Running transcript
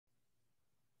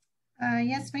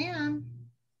Yes, ma'am.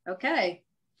 Okay.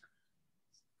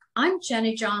 I'm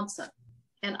Jenny Johnson,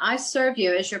 and I serve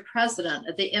you as your president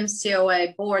of the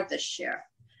MCOA board this year.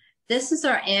 This is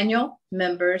our annual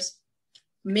members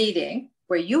meeting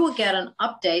where you will get an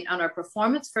update on our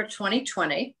performance for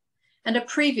 2020 and a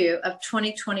preview of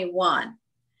 2021.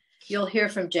 You'll hear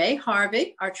from Jay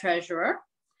Harvey, our treasurer,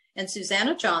 and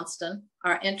Susanna Johnston,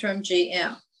 our interim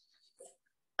GM.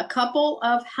 A couple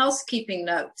of housekeeping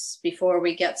notes before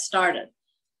we get started.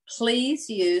 Please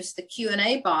use the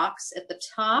Q&A box at the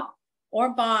top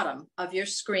or bottom of your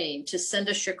screen to send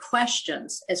us your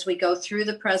questions as we go through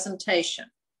the presentation.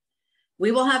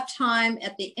 We will have time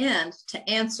at the end to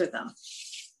answer them.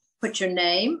 Put your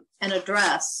name and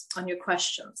address on your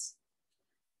questions.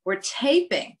 We're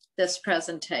taping this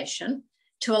presentation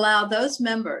to allow those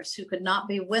members who could not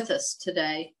be with us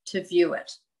today to view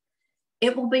it.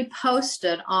 It will be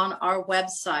posted on our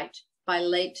website by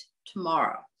late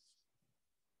tomorrow.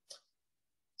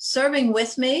 Serving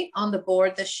with me on the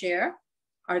board this year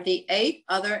are the 8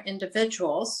 other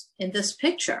individuals in this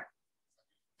picture.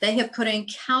 They have put in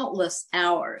countless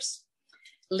hours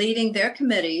leading their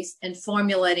committees and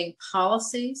formulating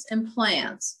policies and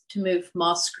plans to move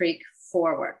Moss Creek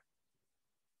forward.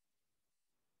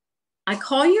 I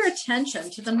call your attention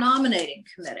to the nominating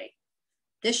committee,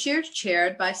 this year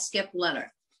chaired by Skip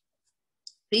Leonard.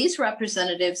 These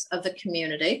representatives of the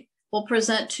community will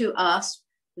present to us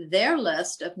their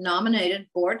list of nominated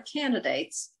board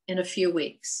candidates in a few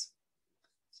weeks.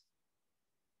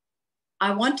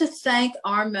 I want to thank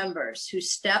our members who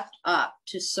stepped up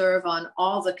to serve on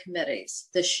all the committees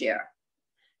this year.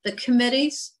 The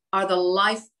committees are the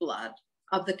lifeblood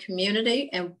of the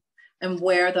community and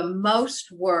where the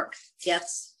most work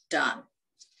gets done.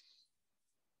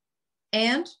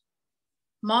 And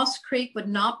Moss Creek would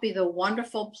not be the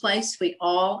wonderful place we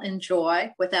all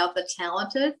enjoy without the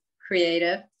talented,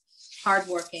 creative,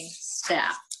 hardworking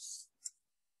staff.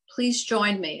 Please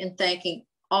join me in thanking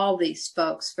all these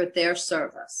folks for their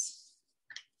service.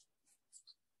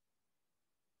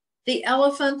 The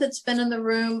elephant that's been in the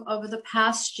room over the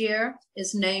past year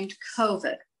is named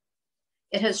COVID.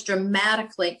 It has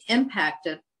dramatically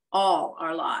impacted all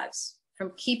our lives,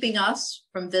 from keeping us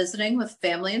from visiting with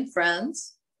family and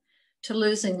friends, to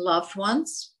losing loved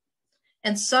ones,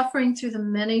 and suffering through the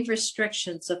many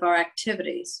restrictions of our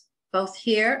activities, both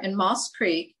here in Moss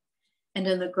Creek and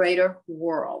in the greater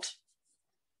world.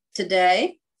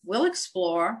 Today, we'll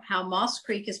explore how Moss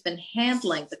Creek has been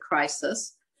handling the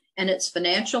crisis and its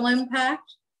financial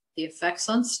impact, the effects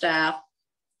on staff,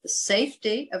 the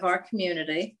safety of our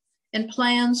community, and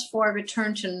plans for a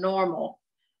return to normal,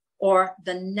 or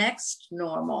the next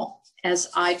normal, as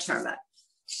I term it.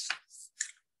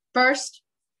 First,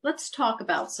 let's talk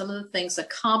about some of the things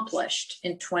accomplished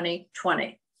in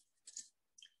 2020.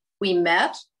 We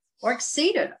met or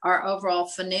exceeded our overall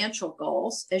financial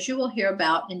goals, as you will hear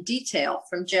about in detail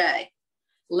from Jay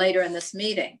later in this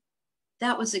meeting.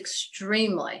 That was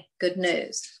extremely good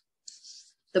news.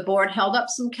 The board held up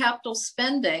some capital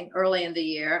spending early in the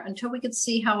year until we could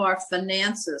see how our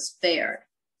finances fared.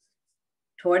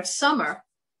 Towards summer,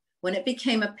 when it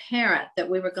became apparent that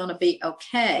we were going to be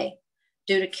okay,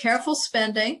 due to careful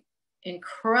spending,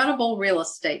 incredible real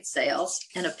estate sales,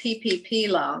 and a PPP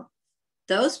loan,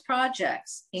 those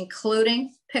projects,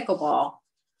 including pickleball,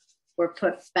 were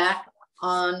put back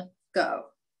on go.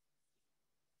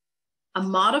 A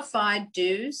modified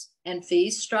dues and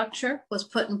fees structure was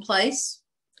put in place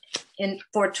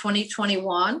for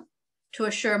 2021 to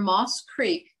assure Moss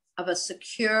Creek of a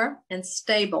secure and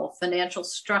stable financial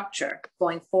structure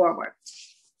going forward.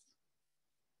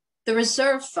 The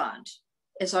reserve fund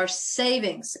is our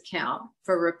savings account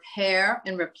for repair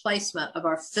and replacement of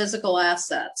our physical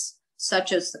assets,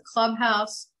 such as the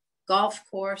clubhouse, golf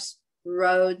course,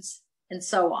 roads, and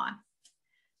so on.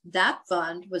 That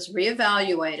fund was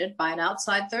reevaluated by an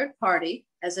outside third party,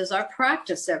 as is our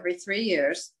practice every 3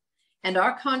 years, and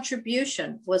our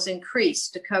contribution was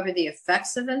increased to cover the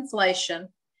effects of inflation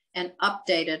and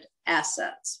updated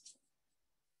assets.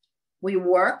 We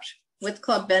worked with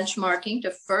club benchmarking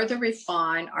to further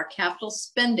refine our capital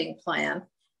spending plan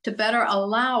to better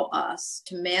allow us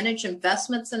to manage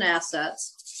investments and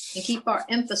assets and keep our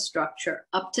infrastructure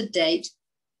up to date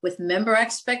with member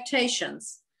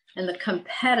expectations in the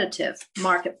competitive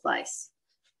marketplace.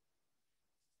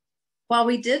 While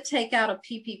we did take out a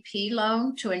PPP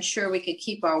loan to ensure we could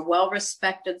keep our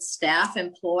well-respected staff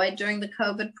employed during the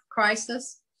COVID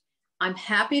crisis, I'm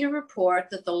happy to report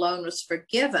that the loan was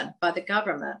forgiven by the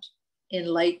government in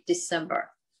late December.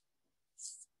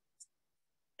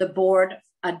 The board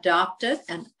adopted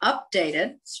an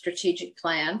updated strategic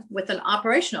plan with an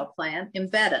operational plan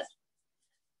embedded.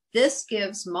 This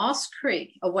gives Moss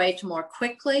Creek a way to more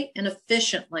quickly and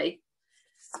efficiently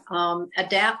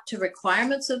adapt to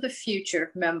requirements of the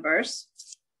future members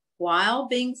while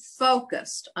being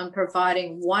focused on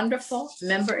providing wonderful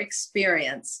member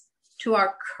experience to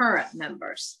our current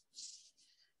members.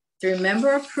 Through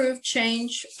member-approved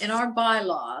change in our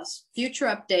bylaws, future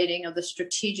updating of the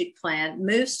strategic plan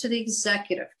moves to the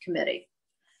executive committee,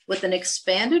 with an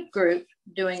expanded group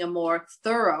doing a more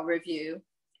thorough review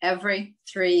every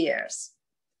 3 years.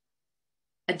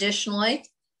 Additionally,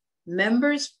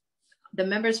 the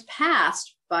members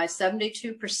passed by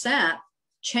 72%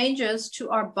 changes to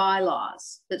our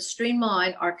bylaws that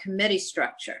streamline our committee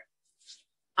structure.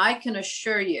 I can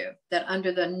assure you that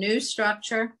under the new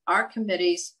structure, our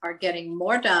committees are getting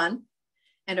more done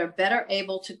and are better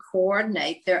able to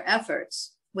coordinate their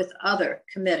efforts with other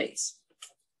committees.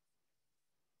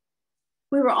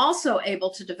 We were also able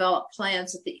to develop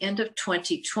plans at the end of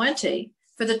 2020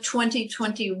 for the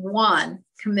 2021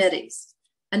 committees,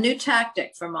 a new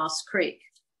tactic for Moss Creek,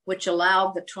 which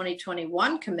allowed the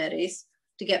 2021 committees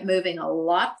to get moving a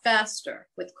lot faster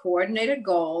with coordinated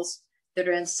goals that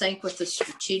are in sync with the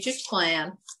strategic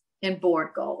plan and board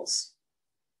goals.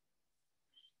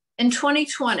 In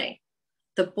 2020,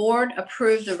 the board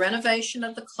approved the renovation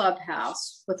of the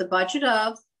clubhouse with a budget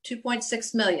of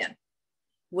 $2.6 million,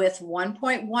 with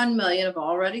 $1.1 million of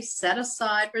already set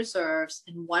aside reserves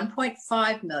and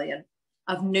 $1.5 million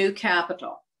of new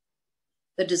capital.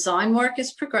 The design work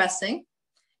is progressing,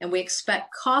 and we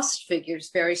expect cost figures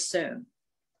very soon.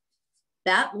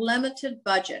 That limited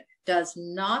budget does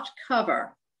not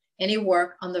cover any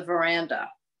work on the veranda,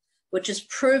 which has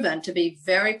proven to be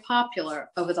very popular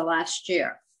over the last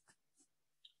year.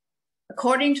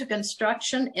 According to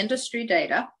construction industry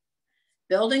data,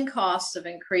 building costs have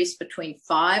increased between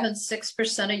 5% and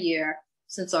 6% a year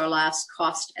since our last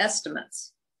cost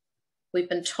estimates. We've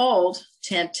been told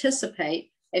to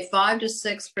anticipate a 5% to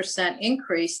 6%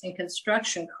 increase in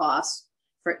construction costs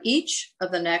for each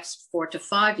of the next 4 to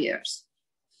 5 years.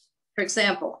 For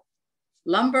example,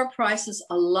 lumber prices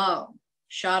alone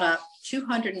shot up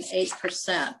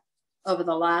 208% over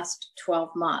the last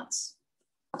 12 months.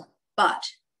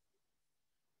 But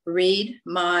read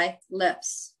my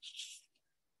lips.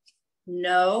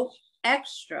 No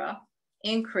extra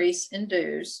increase in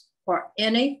dues or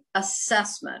any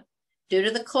assessment due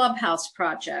to the clubhouse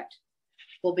project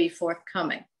will be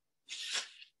forthcoming.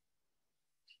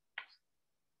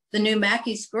 The new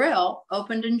Mackey's Grill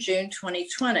opened in June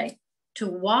 2020 to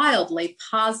wildly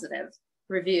positive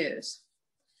reviews.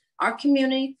 Our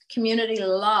community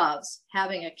loves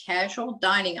having a casual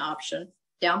dining option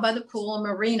down by the pool and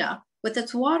marina with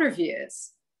its water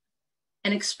views.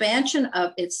 An expansion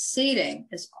of its seating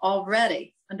is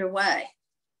already underway.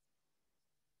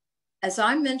 As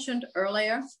I mentioned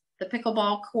earlier, the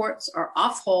pickleball courts are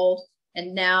off hold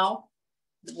and now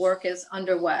the work is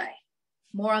underway.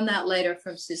 More on that later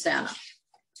from Susanna.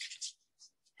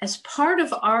 As part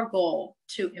of our goal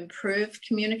to improve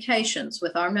communications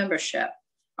with our membership,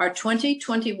 our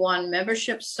 2021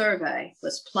 membership survey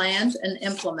was planned and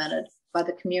implemented by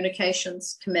the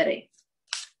Communications Committee.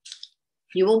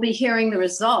 You will be hearing the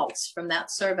results from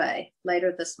that survey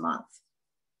later this month.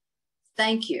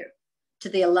 Thank you to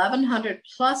the 1,100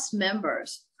 plus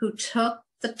members who took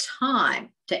the time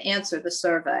to answer the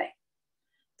survey.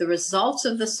 The results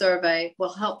of the survey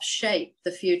will help shape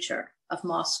the future of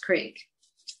Moss Creek.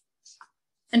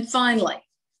 And finally,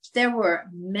 there were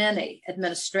many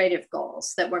administrative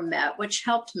goals that were met, which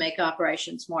helped make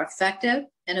operations more effective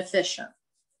and efficient.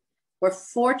 We're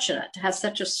fortunate to have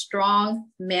such a strong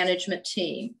management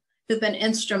team who've been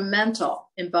instrumental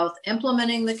in both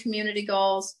implementing the community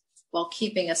goals while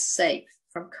keeping us safe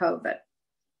from COVID.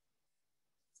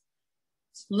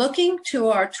 Looking to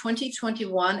our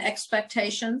 2021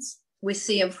 expectations, we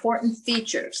see important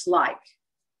features like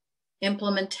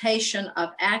implementation of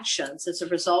actions as a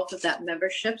result of that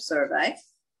membership survey,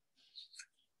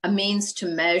 a means to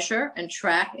measure and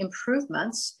track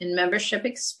improvements in membership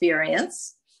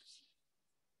experience,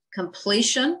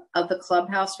 completion of the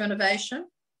clubhouse renovation,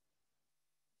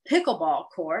 pickleball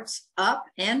courts up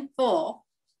and full,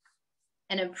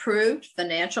 an improved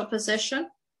financial position,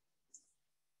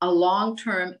 a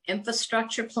long-term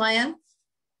infrastructure plan,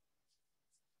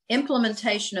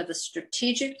 implementation of the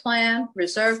strategic plan,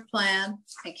 reserve plan,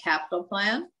 and capital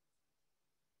plan,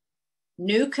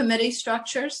 new committee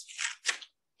structures,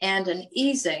 and an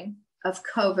easing of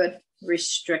COVID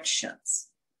restrictions.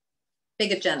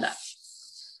 Big agenda.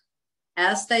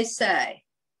 As they say,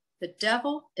 the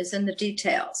devil is in the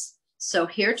details. So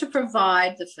here to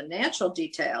provide the financial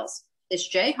details is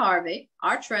Jay Harvey,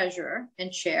 our treasurer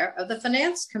and chair of the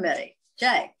finance committee.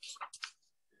 Jay.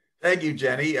 Thank you,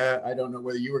 Jenny. I don't know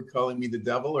whether you were calling me the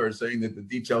devil or saying that the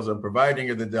details I'm providing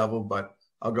are the devil, but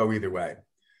I'll go either way.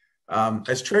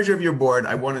 As treasurer of your board,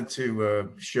 I wanted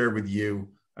to share with you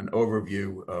an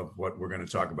overview of what we're going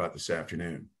to talk about this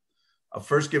afternoon. I'll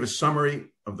first give a summary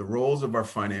of the roles of our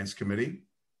finance committee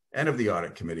and of the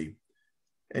audit committee,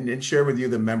 and then share with you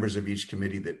the members of each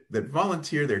committee that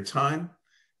volunteer their time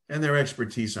and their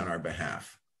expertise on our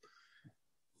behalf.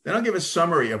 Then I'll give a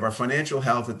summary of our financial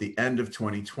health at the end of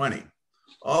 2020.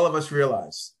 All of us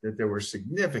realized that there were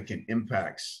significant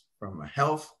impacts from a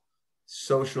health,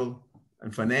 social,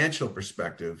 and financial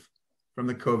perspective from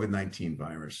the COVID-19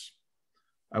 virus.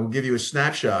 I will give you a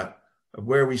snapshot of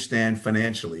where we stand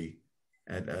financially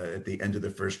at the end of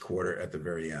the first quarter at the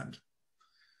very end.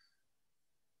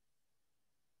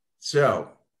 So,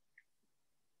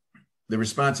 the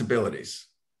responsibilities.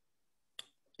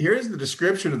 Here is the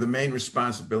description of the main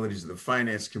responsibilities of the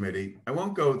Finance Committee. I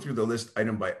won't go through the list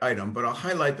item by item, but I'll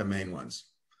highlight the main ones.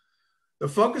 The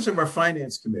focus of our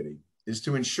Finance Committee is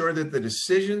to ensure that the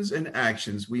decisions and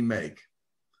actions we make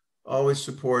always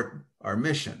support our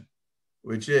mission,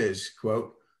 which is,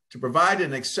 quote, to provide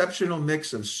an exceptional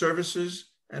mix of services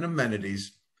and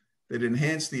amenities that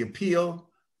enhance the appeal,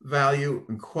 value,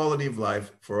 and quality of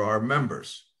life for our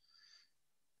members,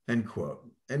 end quote.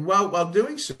 And while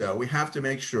doing so, we have to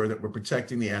make sure that we're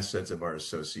protecting the assets of our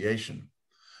association.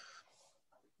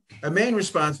 A main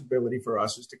responsibility for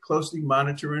us is to closely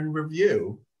monitor and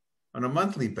review on a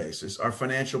monthly basis our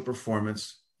financial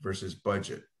performance versus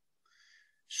budget.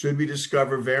 Should we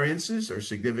discover variances or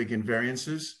significant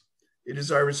variances, it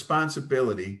is our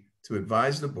responsibility to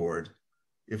advise the board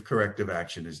if corrective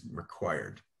action is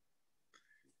required.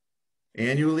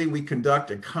 Annually, we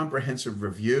conduct a comprehensive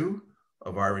review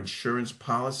of our insurance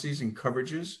policies and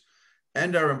coverages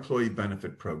and our employee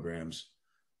benefit programs,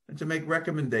 and to make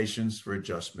recommendations for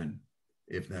adjustment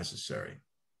if necessary.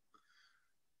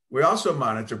 We also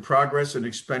monitor progress and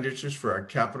expenditures for our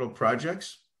capital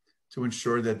projects to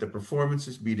ensure that the performance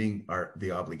is meeting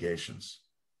the obligations.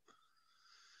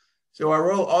 So our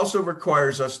role also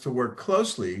requires us to work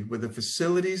closely with the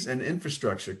Facilities and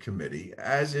Infrastructure Committee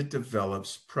as it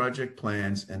develops project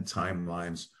plans and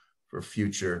timelines for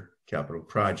future capital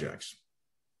projects.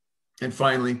 And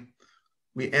finally,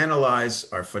 we analyze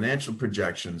our financial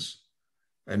projections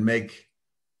and make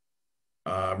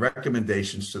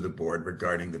recommendations to the board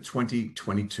regarding the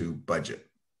 2022 budget.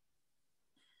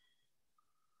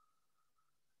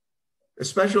 A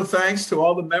special thanks to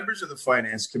all the members of the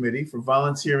Finance Committee for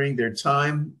volunteering their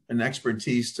time and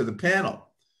expertise to the panel.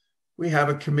 We have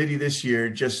a committee this year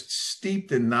just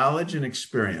steeped in knowledge and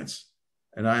experience,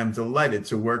 and I am delighted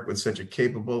to work with such a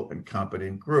capable and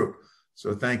competent group.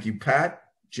 So thank you, Pat,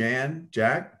 Jan,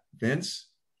 Jack, Vince,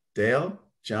 Dale,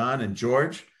 John, and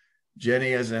George,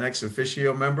 Jenny as an ex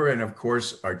officio member, and of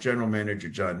course, our General Manager,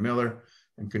 John Miller,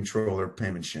 and Controller,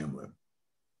 Payman Shamlin.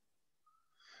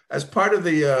 As part of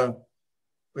the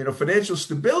financial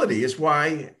stability is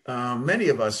why many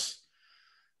of us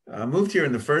moved here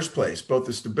in the first place, both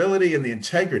the stability and the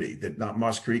integrity that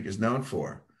Moss Creek is known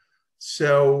for.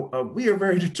 So we are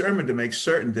very determined to make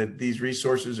certain that these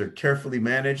resources are carefully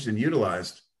managed and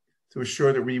utilized to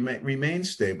assure that we remain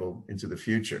stable into the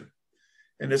future.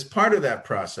 And as part of that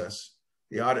process,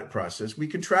 the audit process, we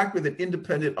contract with an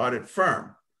independent audit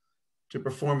firm to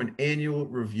perform an annual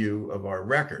review of our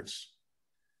records.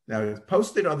 Now, it's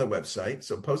posted on the website,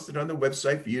 so posted on the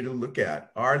website for you to look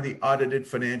at are the audited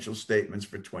financial statements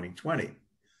for 2020.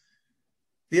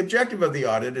 The objective of the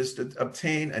audit is to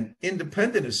obtain an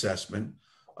independent assessment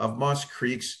of Moss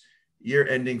Creek's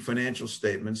year-ending financial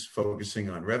statements focusing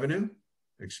on revenue,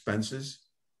 expenses,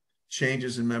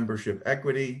 changes in membership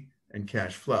equity, and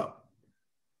cash flow.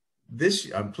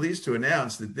 I'm pleased to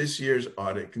announce that this year's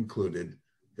audit concluded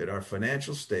that our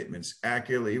financial statements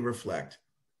accurately reflect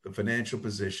the financial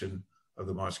position of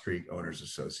the Moss Creek Owners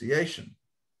Association.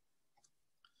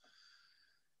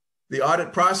 The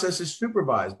audit process is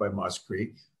supervised by Moss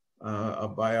Creek,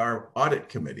 by our audit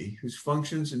committee, whose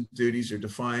functions and duties are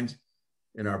defined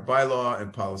in our bylaw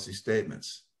and policy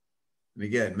statements. And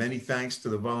again, many thanks to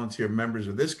the volunteer members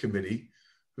of this committee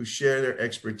who share their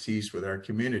expertise with our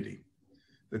community.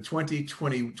 The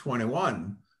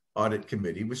 2020-21 audit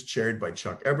committee was chaired by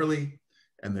Chuck Eberly,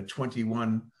 and the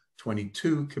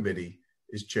 21-22 committee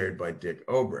is chaired by Dick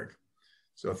Obrick.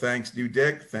 So thanks to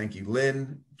Dick, thank you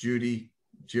Lynn, Judy,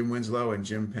 Jim Winslow, and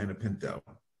Jim Panapinto.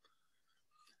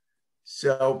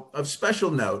 So of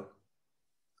special note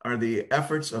are the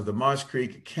efforts of the Moss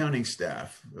Creek accounting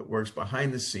staff that works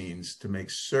behind the scenes to make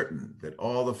certain that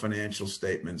all the financial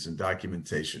statements and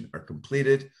documentation are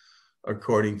completed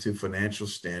according to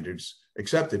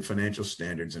accepted financial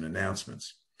standards and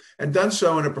announcements, and done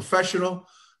so in a professional,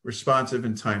 responsive,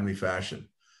 and timely fashion.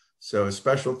 So a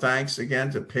special thanks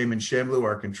again to Payman Shamlu,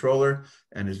 our controller,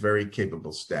 and his very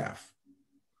capable staff.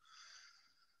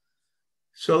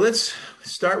 So let's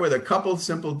start with a couple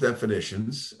simple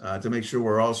definitions to make sure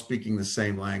we're all speaking the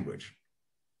same language.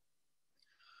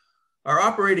 Our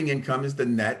operating income is the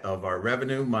net of our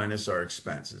revenue minus our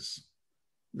expenses.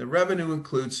 The revenue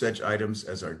includes such items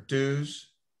as our dues,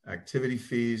 activity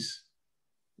fees,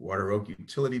 water oak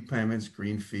utility payments,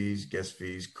 green fees, guest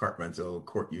fees, cart rental,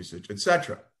 court usage,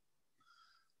 etc.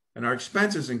 And our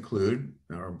expenses include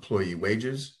our employee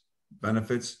wages,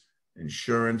 benefits,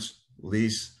 insurance,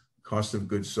 lease, cost of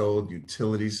goods sold,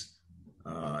 utilities,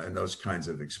 and those kinds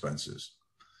of expenses.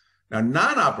 Now,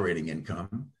 non-operating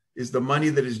income is the money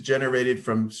that is generated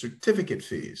from certificate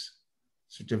fees.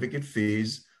 Certificate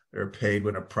fees that are paid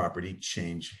when a property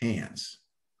changes hands.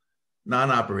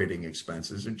 Non-operating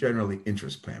expenses are generally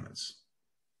interest payments.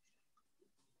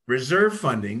 Reserve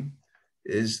funding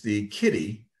is the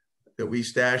kitty that we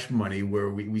stash money where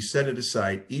we set it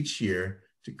aside each year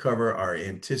to cover our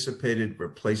anticipated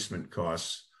replacement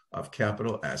costs of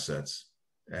capital assets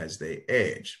as they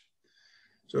age.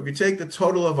 So if you take the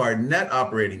total of our net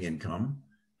operating income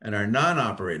and our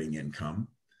non-operating income,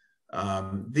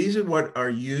 these are what are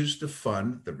used to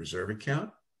fund the reserve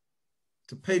account,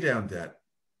 to pay down debt,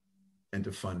 and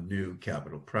to fund new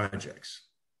capital projects.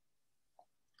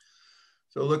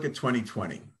 So look at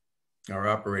 2020, our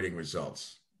operating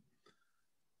results.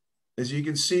 As you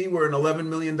can see, we're an $11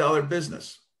 million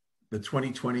business. The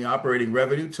 2020 operating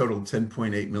revenue totaled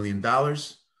 $10.8 million,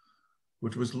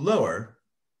 which was lower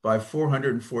by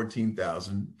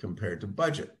 $414,000 compared to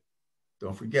budget.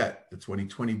 Don't forget, the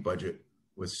 2020 budget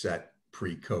was set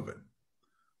pre-COVID.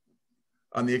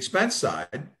 On the expense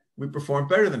side, we performed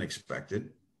better than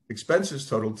expected. Expenses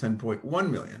totaled $10.1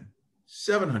 million,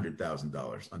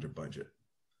 $700,000 under budget.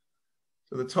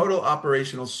 So the total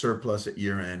operational surplus at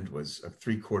year end was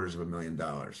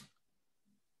 $750,000.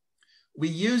 We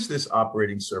use this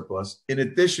operating surplus in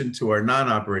addition to our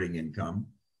non-operating income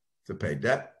to pay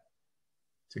debt,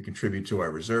 to contribute to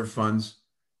our reserve funds,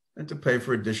 and to pay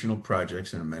for additional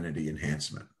projects and amenity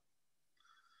enhancement.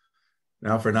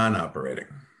 Now for non-operating.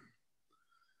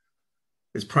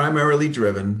 It's primarily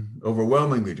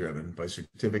overwhelmingly driven by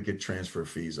certificate transfer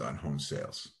fees on home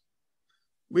sales.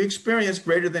 We experienced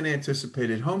greater than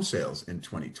anticipated home sales in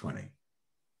 2020.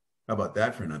 How about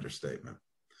that for an understatement?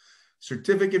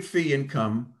 Certificate fee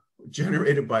income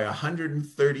generated by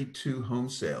 132 home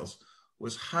sales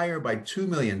was higher by $2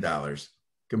 million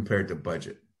compared to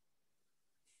budget.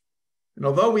 And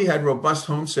although we had robust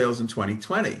home sales in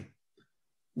 2020,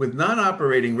 with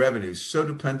non-operating revenues so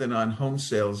dependent on home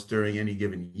sales during any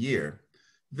given year,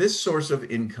 this source of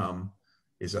income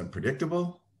is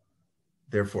unpredictable,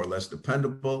 therefore less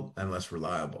dependable and less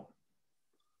reliable.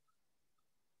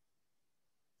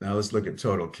 Now let's look at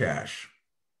total cash,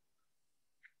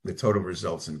 the total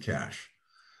results in cash.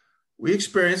 We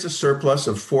experienced a surplus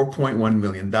of $4.1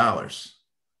 million,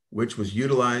 which was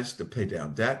utilized to pay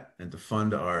down debt and to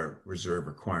fund our reserve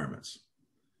requirements.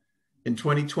 In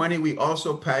 2020, we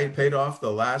also paid off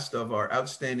the last of our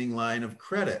outstanding line of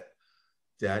credit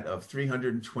debt of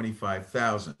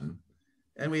 $325,000,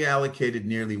 and we allocated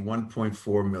nearly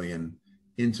 $1.4 million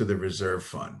into the reserve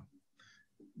fund.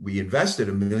 We invested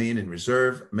 $1 million in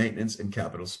reserve, maintenance, and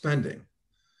capital spending.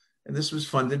 And this was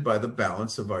funded by the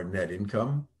balance of our net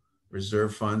income,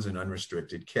 reserve funds, and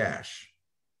unrestricted cash.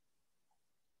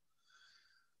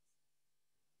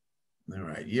 All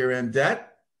right, year-end debt.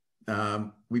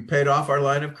 We paid off our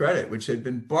line of credit, which had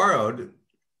been borrowed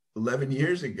 11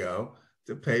 years ago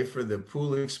to pay for the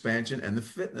pool expansion and the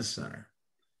fitness center.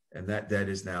 And that debt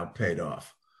is now paid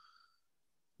off.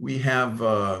 We have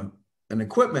an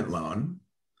equipment loan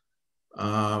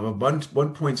of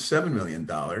 $1.7 million,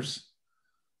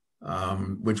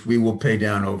 which we will pay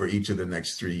down over each of the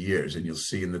next 3 years. And you'll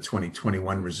see in the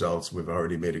 2021 results, we've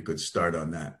already made a good start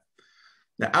on that.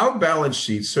 Now, our balance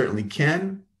sheet certainly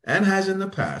can and has in the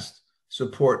past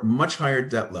support much higher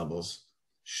debt levels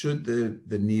should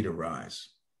the need arise.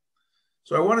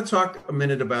 So I want to talk a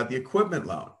minute about the equipment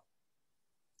loan.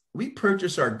 We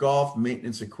purchase our golf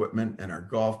maintenance equipment and our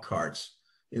golf carts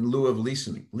in lieu of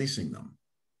leasing them.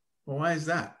 Well, why is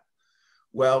that?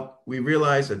 Well, we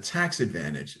realize a tax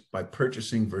advantage by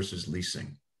purchasing versus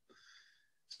leasing.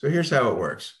 So here's how it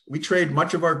works. We trade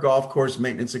much of our golf course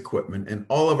maintenance equipment and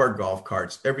all of our golf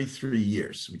carts every 3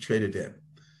 years. We trade it in.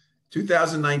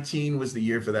 2019 was the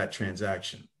year for that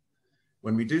transaction.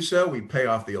 When we do so, we pay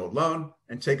off the old loan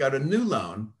and take out a new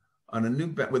loan on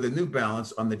with a new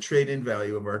balance on the trade-in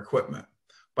value of our equipment.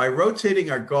 By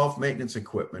rotating our golf maintenance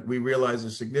equipment, we realize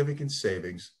a significant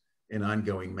savings in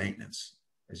ongoing maintenance.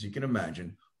 As you can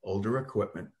imagine, older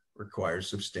equipment requires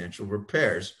substantial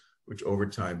repairs, which over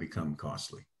time become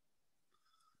costly.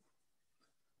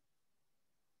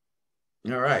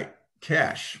 All right,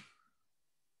 cash.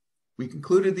 We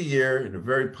concluded the year in a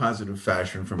very positive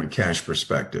fashion from a cash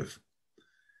perspective.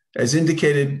 As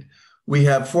indicated, we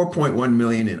have $4.1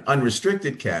 million in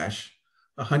unrestricted cash,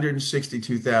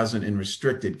 $162,000 in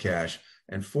restricted cash,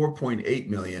 and $4.8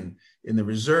 million in the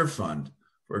reserve fund,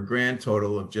 for a grand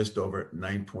total of just over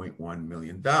 $9.1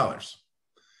 million.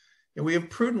 And we have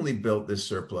prudently built this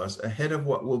surplus ahead of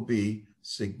what will be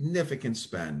significant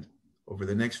spend over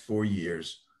the next 4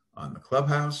 years on the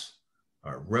clubhouse,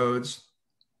 our roads,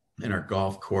 and our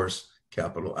golf course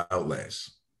capital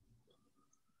outlays.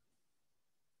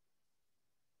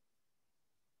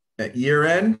 At year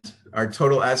end, our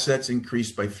total assets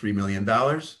increased by $3 million,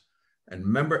 and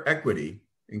member equity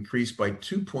increased by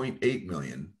 $2.8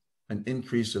 million, an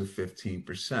increase of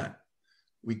 15%.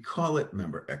 We call it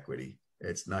member equity.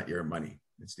 It's not your money,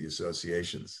 it's the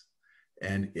association's.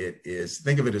 And it is,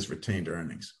 think of it as retained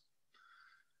earnings.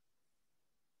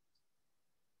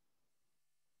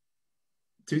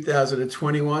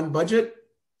 2021 budget.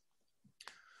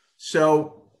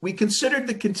 So we considered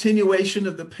the continuation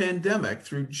of the pandemic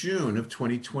through June of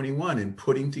 2021 in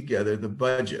putting together the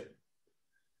budget.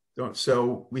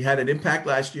 So we had an impact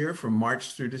last year from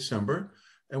March through December,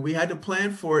 and we had to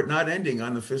plan for it not ending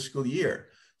on the fiscal year.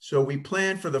 So we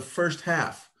planned for the first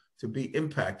half to be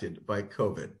impacted by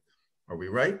COVID. Are we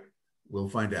right? We'll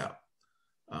find out.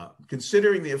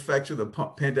 Considering the effects of the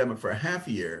pandemic for a half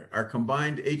year, our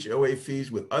combined HOA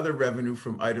fees with other revenue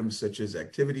from items such as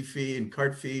activity fee and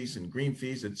cart fees and green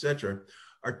fees, et cetera,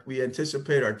 we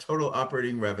anticipate our total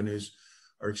operating revenues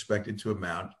are expected to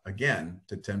amount, again,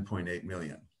 to $10.8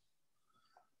 million.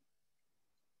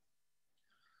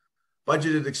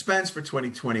 Budgeted expense for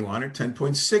 2021 are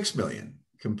 $10.6 million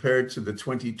compared to the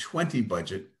 2020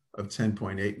 budget of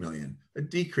 $10.8 million, a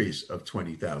decrease of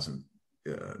 $20,000.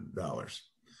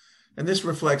 And this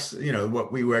reflects,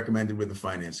 what we recommended with the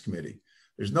Finance Committee.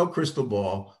 There's no crystal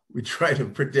ball. We try to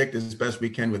predict as best we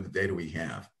can with the data we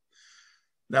have.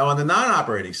 Now, on the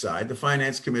non-operating side, the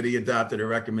Finance Committee adopted a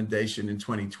recommendation in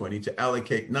 2020 to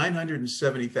allocate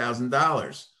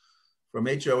 $970,000 from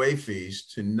HOA fees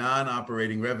to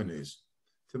non-operating revenues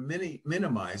to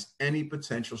minimize any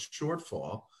potential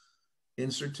shortfall in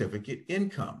certificate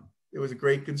income. There was a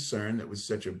great concern that with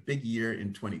such a big year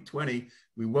in 2020,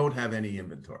 we won't have any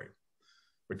inventory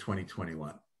for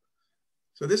 2021.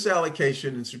 So this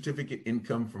allocation and certificate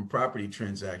income from property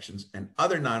transactions and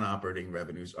other non-operating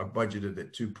revenues are budgeted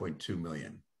at $2.2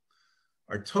 million.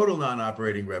 Our total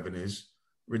non-operating revenues,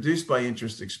 reduced by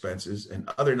interest expenses and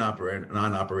other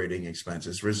non-operating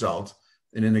expenses, result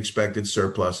in an expected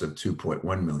surplus of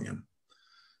 $2.1 million.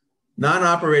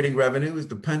 Non-operating revenue is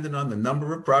dependent on the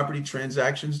number of property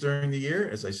transactions during the year,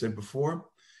 as I said before,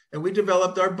 and we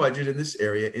developed our budget in this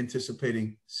area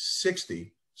anticipating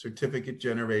 60 certificate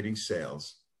generating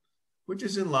sales, which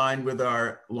is in line with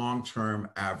our long-term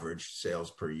average sales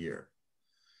per year.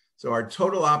 So our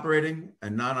total operating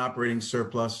and non-operating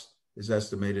surplus is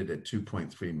estimated at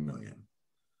 $2.3 million.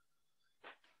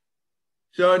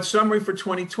 So in summary for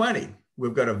 2020,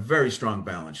 we've got a very strong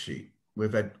balance sheet.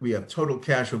 We have total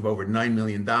cash of over $9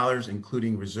 million,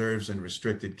 including reserves and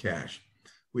restricted cash.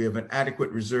 We have an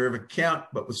adequate reserve account,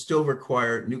 but will still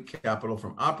require new capital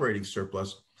from operating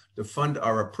surplus to fund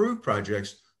our approved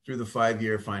projects through the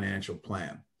 5-year financial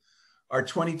plan. Our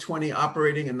 2020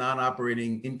 operating and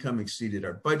non-operating income exceeded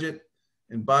our budget.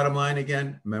 And bottom line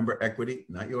again, member equity,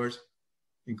 not yours,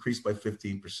 increased by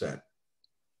 15%.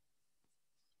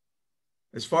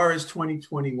 As far as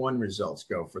 2021 results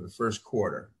go for the first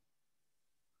quarter,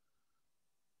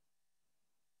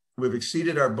 we've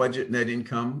exceeded our budget net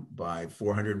income by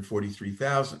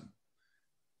 $443,000.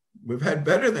 We've had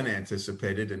better than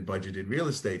anticipated and budgeted real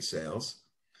estate sales,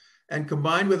 and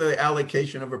combined with the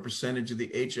allocation of a percentage of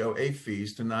the HOA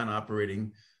fees to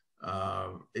non-operating,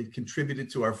 it contributed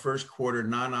to our first quarter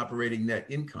non-operating net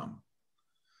income.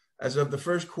 As of the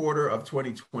first quarter of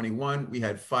 2021, we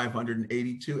had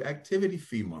 582 activity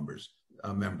fee members,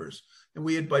 and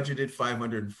we had budgeted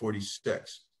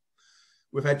 546.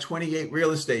 We've had 28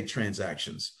 real estate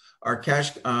transactions. Our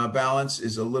cash balance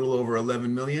is a little over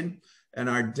 11 million, and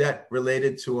our debt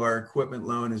related to our equipment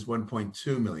loan is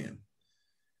 1.2 million.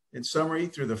 In summary,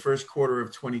 through the first quarter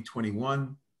of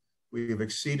 2021, we have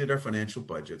exceeded our financial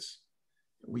budgets.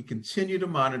 We continue to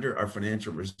monitor our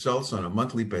financial results on a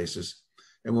monthly basis,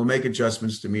 and we'll make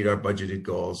adjustments to meet our budgeted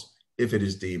goals if it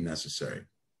is deemed necessary.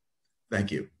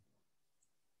 Thank you.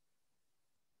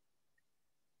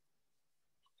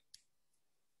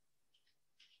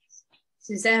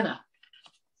 Susanna.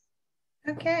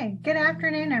 Okay, good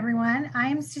afternoon, everyone.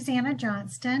 I'm Susanna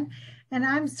Johnston, and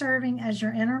I'm serving as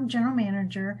your interim general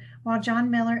manager while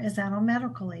John Miller is out on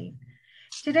medical leave.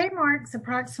 Today marks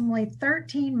approximately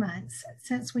 13 months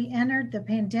since we entered the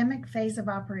pandemic phase of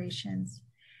operations.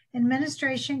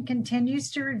 Administration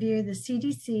continues to review the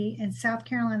CDC and South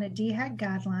Carolina DHEC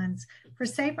guidelines for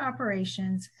safe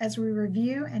operations as we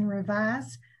review and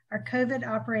revise our COVID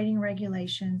operating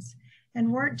regulations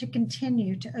and work to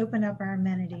continue to open up our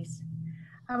amenities.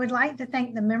 I would like to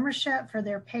thank the membership for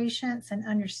their patience and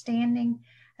understanding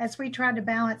as we try to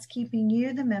balance keeping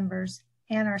you, the members,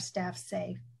 and our staff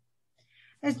safe.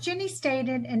 As Jenny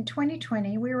stated, in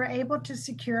 2020, we were able to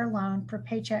secure a loan for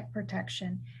Paycheck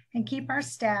Protection and keep our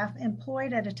staff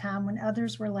employed at a time when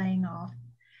others were laying off.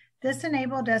 This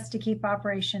enabled us to keep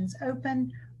operations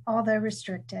open, although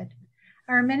restricted.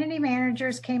 Our amenity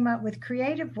managers came up with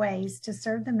creative ways to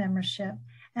serve the membership,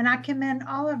 and I commend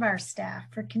all of our staff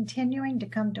for continuing to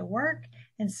come to work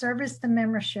and service the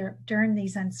membership during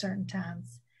these uncertain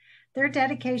times. Their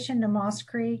dedication to Moss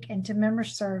Creek and to member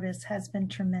service has been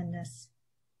tremendous.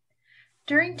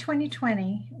 During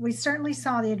 2020, we certainly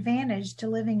saw the advantage to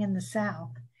living in the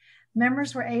South.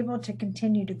 Members were able to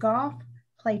continue to golf,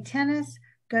 play tennis,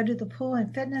 go to the pool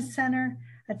and fitness center,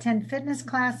 attend fitness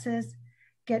classes,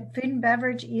 get food and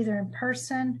beverage either in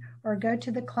person or go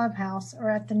to the clubhouse or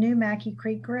at the new Mackey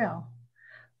Creek Grill.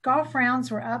 Golf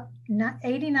rounds were up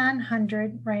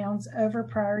 8,900 rounds over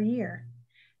prior year.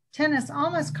 Tennis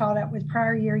almost caught up with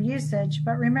prior year usage,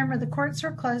 but remember the courts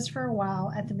were closed for a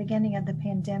while at the beginning of the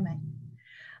pandemic.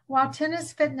 While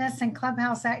tennis, fitness, and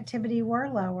clubhouse activity were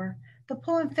lower, the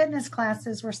pool and fitness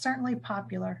classes were certainly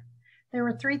popular. There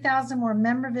were 3,000 more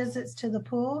member visits to the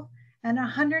pool and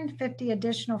 150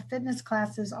 additional fitness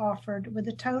classes offered, with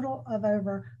a total of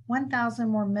over 1,000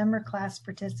 more member class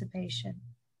participation.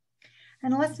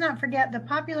 And let's not forget the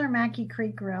popular Mackey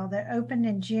Creek Grill that opened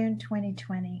in June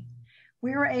 2020.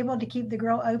 We were able to keep the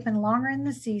grill open longer in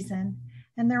the season,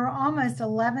 and there were almost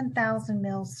 11,000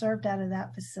 meals served out of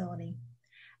that facility.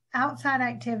 Outside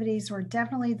activities were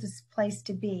definitely the place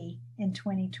to be in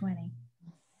 2020.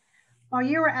 While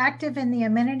you were active in the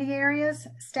amenity areas,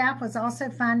 staff was also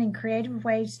finding creative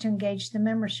ways to engage the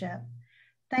membership.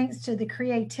 Thanks to the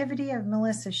creativity of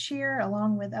Melissa Shear,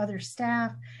 along with other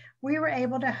staff, we were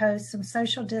able to host some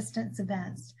social distance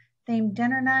events, themed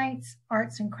dinner nights,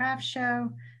 arts and crafts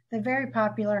show, the very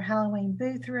popular Halloween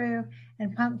booth-through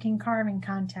and pumpkin carving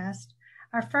contest,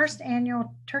 our first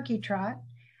annual turkey trot,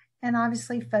 and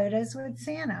obviously photos with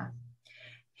Santa.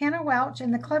 Hannah Welch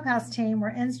and the clubhouse team were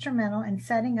instrumental in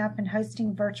setting up and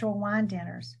hosting virtual wine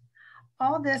dinners.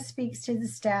 All this speaks to the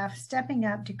staff stepping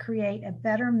up to create a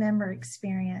better member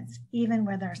experience, even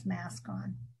with our mask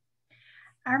on.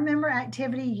 Our member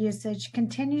activity usage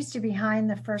continues to be high in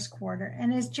the first quarter,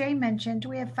 and as Jay mentioned,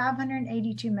 we have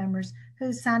 582 members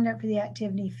who signed up for the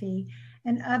activity fee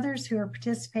and others who are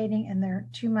participating in their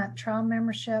 2-month trial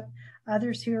membership,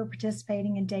 others who are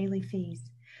participating in daily fees.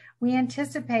 We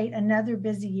anticipate another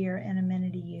busy year in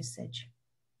amenity usage.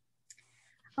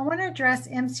 I want to address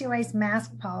MCOA's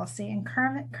mask policy and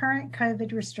current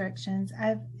COVID restrictions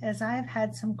as I have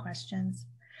had some questions.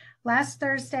 Last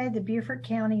Thursday, the Beaufort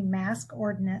County mask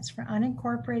ordinance for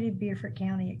unincorporated Beaufort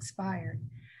County expired.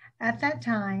 At that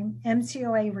time,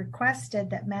 MCOA requested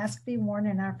that masks be worn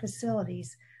in our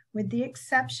facilities, with the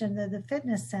exception of the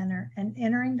fitness center and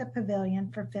entering the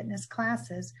pavilion for fitness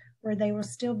classes, where they will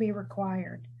still be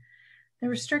required. The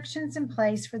restrictions in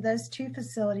place for those two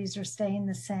facilities are staying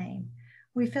the same.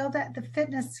 We feel that the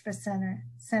fitness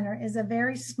center is a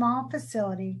very small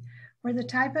facility where the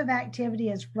type of activity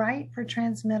is ripe for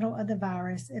transmittal of the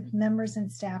virus if members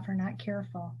and staff are not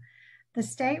careful. The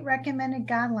state recommended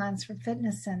guidelines for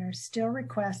fitness centers still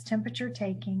request temperature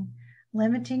taking,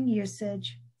 limiting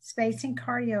usage, spacing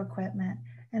cardio equipment,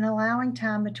 and allowing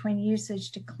time between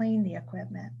usage to clean the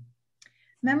equipment.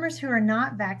 Members who are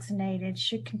not vaccinated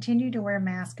should continue to wear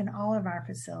masks in all of our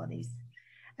facilities.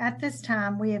 At this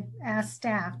time, we have asked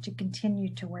staff to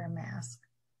continue to wear masks.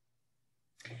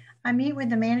 I meet with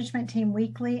the management team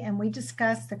weekly, and we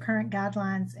discuss the current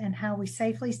guidelines and how we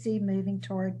safely see moving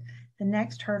toward the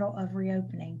next hurdle of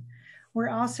reopening. We're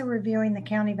also reviewing the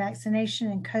county vaccination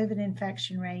and COVID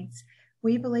infection rates.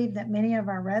 We believe that many of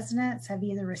our residents have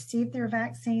either received their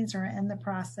vaccines or are in the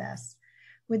process.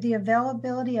 With the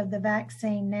availability of the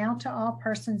vaccine now to all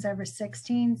persons over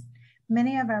 16,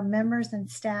 many of our members and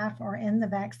staff are in the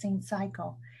vaccine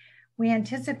cycle. We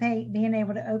anticipate being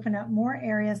able to open up more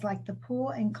areas like the pool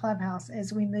and clubhouse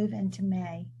as we move into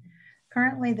May.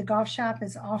 Currently, the golf shop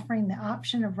is offering the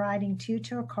option of riding two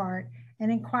to a cart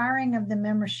and inquiring of the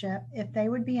membership if they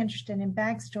would be interested in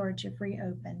bag storage if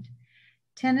reopened.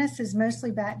 Tennis is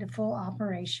mostly back to full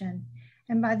operation,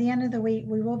 and by the end of the week,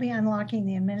 we will be unlocking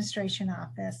the administration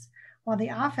office. While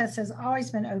the office has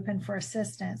always been open for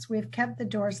assistance, we have kept the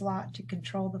doors locked to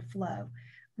control the flow.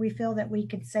 We feel that we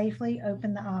could safely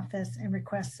open the office and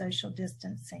request social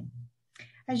distancing.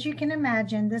 As you can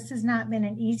imagine, this has not been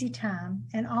an easy time,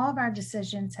 and all of our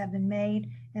decisions have been made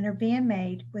and are being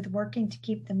made with working to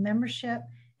keep the membership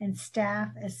and staff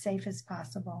as safe as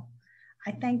possible.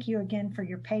 I thank you again for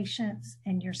your patience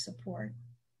and your support.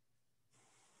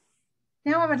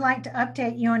 Now I would like to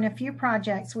update you on a few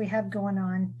projects we have going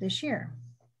on this year.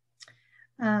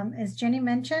 As Jenny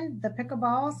mentioned, the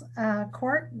pickleball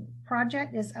court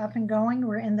project is up and going.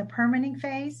 We're in the permitting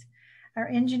phase. Our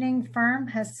engineering firm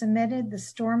has submitted the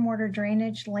stormwater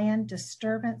drainage land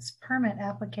disturbance permit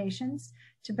applications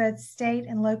to both state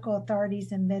and local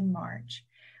authorities in mid-March.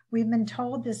 We've been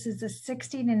told this is a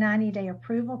 60 to 90-day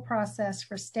approval process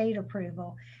for state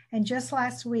approval, and just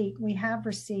last week we have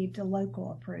received a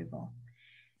local approval.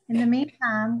 In the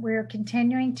meantime, we're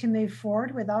continuing to move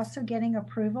forward with also getting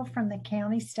approval from the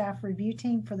county staff review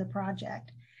team for the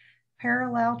project.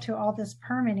 Parallel to all this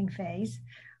permitting phase,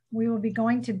 we will be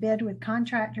going to bid with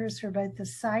contractors for both the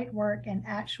site work and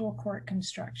actual court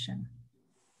construction.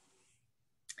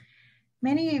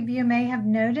 Many of you may have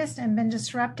noticed and been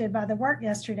disrupted by the work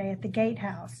yesterday at the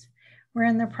gatehouse. We're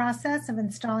in the process of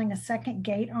installing a second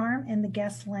gate arm in the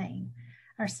guest lane.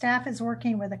 Our staff is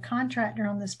working with a contractor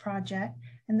on this project,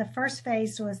 and the first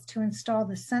phase was to install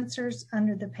the sensors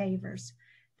under the pavers.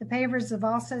 The pavers have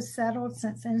also settled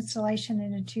since installation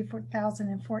in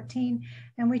 2014,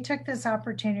 and we took this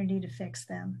opportunity to fix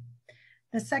them.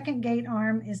 The second gate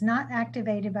arm is not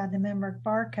activated by the member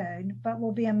barcode, but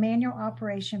will be a manual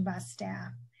operation by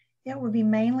staff. It will be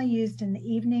mainly used in the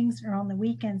evenings or on the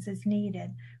weekends as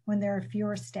needed when there are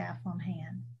fewer staff on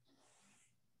hand.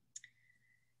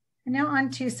 And now on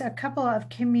to a couple of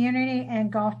community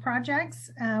and golf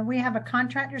projects. We have a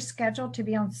contractor scheduled to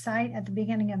be on site at the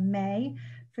beginning of May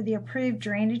for the approved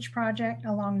drainage project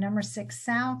along number 6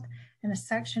 South and a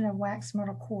section of Wax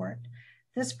Myrtle Court.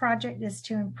 This project is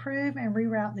to improve and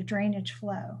reroute the drainage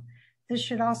flow. This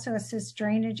should also assist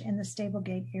drainage in the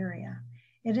Stablegate area.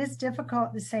 It is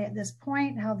difficult to say at this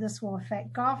point how this will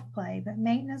affect golf play, but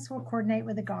maintenance will coordinate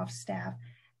with the golf staff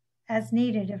as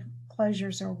needed if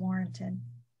closures are warranted.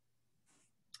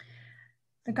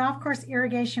 The golf course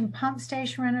irrigation pump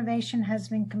station renovation has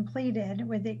been completed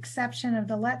with the exception of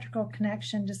the electrical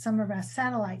connection to some of our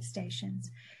satellite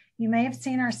stations. You may have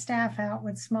seen our staff out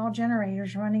with small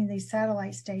generators running these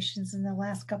satellite stations in the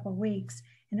last couple of weeks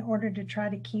in order to try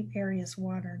to keep areas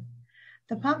watered.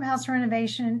 The pump house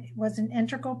renovation was an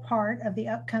integral part of the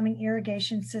upcoming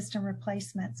irrigation system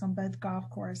replacements on both golf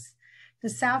courses. The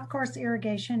South Course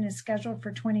irrigation is scheduled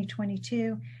for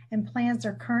 2022, and plans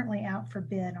are currently out for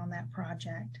bid on that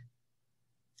project.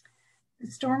 The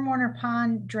Stormwater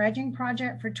Pond dredging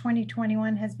project for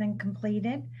 2021 has been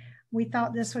completed. We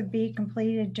thought this would be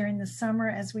completed during the summer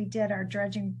as we did our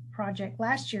dredging project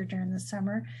last year during the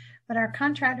summer, but our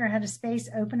contractor had a space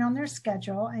open on their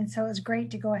schedule, and so it was great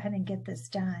to go ahead and get this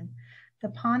done. The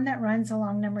pond that runs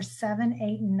along number 7,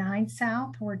 8, and 9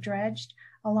 South were dredged,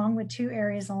 along with 2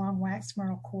 areas along Wax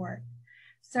Myrtle Court.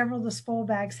 Several of the spoil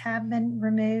bags have been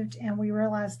removed, and we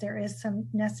realize there is some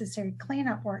necessary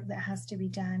cleanup work that has to be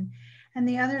done, and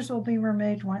the others will be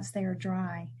removed once they are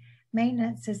dry.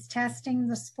 Maintenance is testing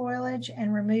the spoilage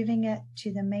and removing it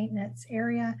to the maintenance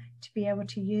area to be able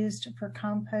to use for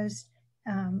compost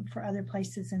for other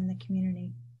places in the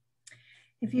community.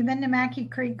 If you've been to Mackey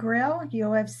Creek Grill,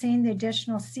 you'll have seen the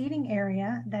additional seating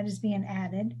area that is being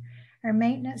added. Our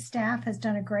maintenance staff has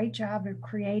done a great job of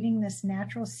creating this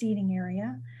natural seating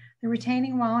area. The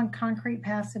retaining wall and concrete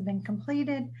paths have been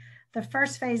completed. The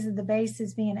first phase of the base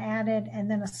is being added,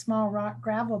 and then a small rock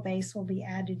gravel base will be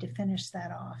added to finish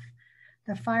that off.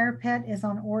 The fire pit is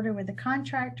on order with the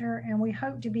contractor, and we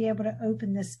hope to be able to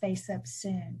open this space up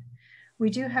soon.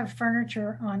 We do have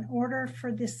furniture on order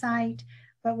for the site,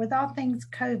 but with all things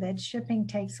COVID, shipping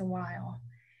takes a while.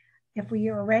 If we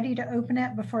are ready to open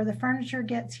it before the furniture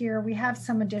gets here, we have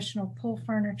some additional pool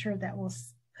furniture that we'll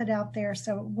put out there,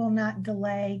 so it will not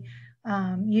delay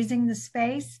using the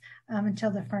space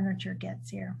until the furniture gets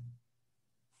here.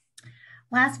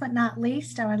 Last but not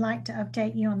least, I would like to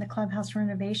update you on the clubhouse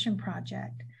renovation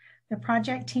project. The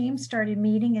project team started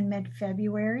meeting in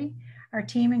mid-February. Our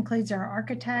team includes our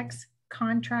architects,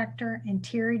 contractor,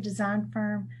 interior design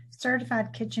firm,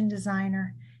 certified kitchen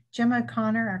designer, Jim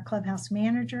O'Connor, our clubhouse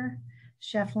manager,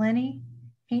 Chef Lenny,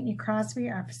 Pinckney Crosby,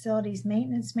 our facilities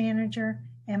maintenance manager,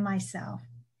 and myself.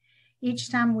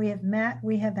 Each time we have met,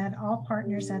 we have had all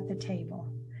partners at the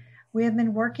table. We have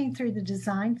been working through the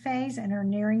design phase and are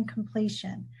nearing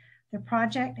completion. The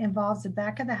project involves a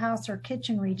back of the house or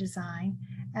kitchen redesign,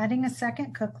 adding a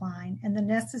second cook line, and the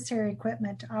necessary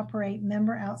equipment to operate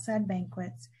member outside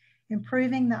banquets,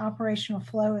 improving the operational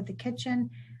flow of the kitchen,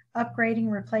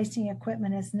 upgrading, replacing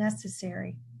equipment as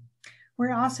necessary.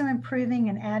 We're also improving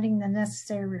and adding the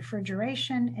necessary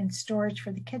refrigeration and storage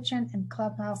for the kitchen and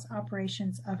clubhouse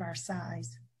operations of our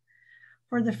size.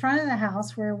 For the front of the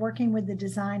house, we're working with the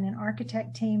design and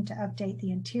architect team to update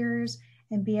the interiors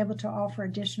and be able to offer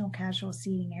additional casual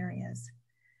seating areas.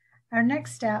 Our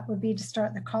next step would be to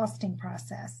start the costing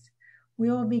process. We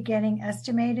will be getting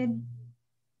estimated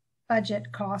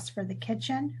budget costs for the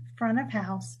kitchen, front of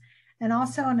house, and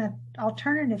also an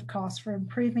alternative cost for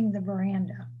improving the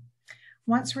veranda.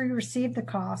 Once we receive the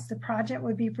cost, the project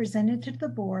would be presented to the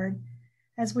board,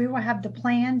 as we will have the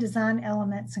plan, design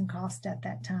elements, and cost at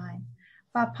that time.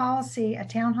 By policy, a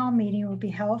town hall meeting will be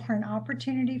held for an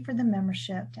opportunity for the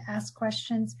membership to ask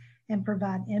questions and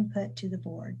provide input to the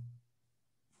board.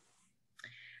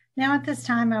 Now at this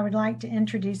time, I would like to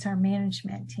introduce our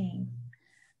management team.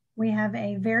 We have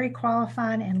a very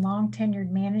qualified and long tenured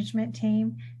management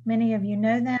team. Many of you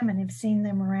know them and have seen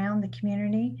them around the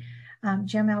community.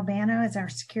 Jim Albano is our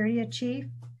security chief.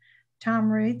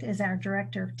 Tom Ruth is our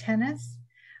director of tennis.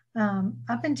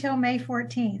 Up until May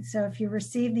 14th. So if you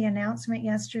received the announcement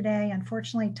yesterday,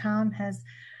 unfortunately, Tom has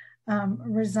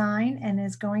resigned and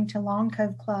is going to Long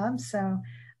Cove Club. So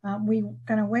we're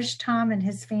going to wish Tom and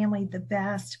his family the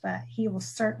best, but he will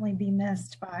certainly be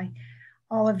missed by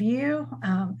all of you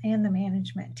and the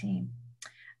management team.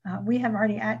 We have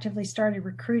already actively started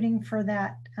recruiting for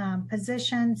that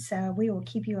position, so we will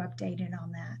keep you updated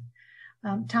on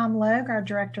that. Tom Logue, our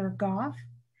director of golf.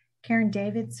 Karen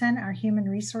Davidson, our human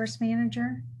resource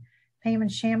manager. Payman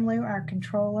Shamlu, our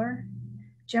controller.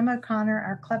 Jim O'Connor,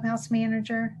 our clubhouse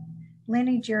manager.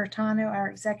 Lenny Giratano, our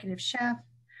executive chef.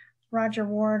 Roger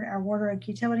Ward, our Water Oak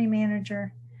utility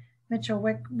manager. Mitchell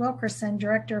Wilkerson,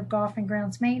 director of golf and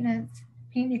grounds maintenance.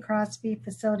 Pinckney Crosby,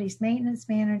 facilities maintenance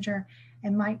manager,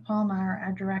 and Mike Pallmeyer,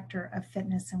 our director of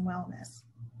fitness and wellness.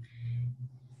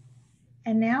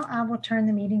 And now I will turn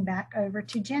the meeting back over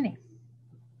to Jenny.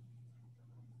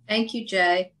 Thank you,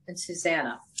 Jay and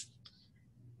Susanna.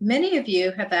 Many of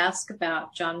you have asked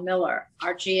about John Miller,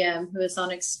 our GM, who is on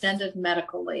extended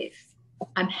medical leave.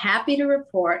 I'm happy to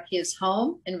report he is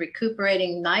home and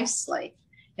recuperating nicely,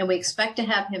 and we expect to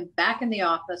have him back in the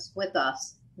office with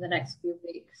us in the next few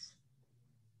weeks.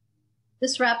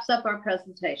 This wraps up our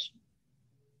presentation.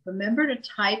 Remember to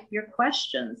type your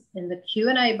questions in the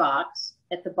Q&A box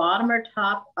at the bottom or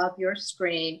top of your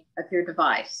screen of your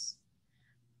device.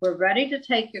 We're ready to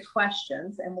take your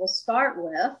questions, and we'll start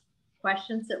with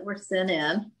questions that were sent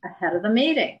in ahead of the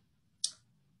meeting.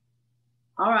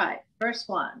 All right, first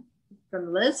one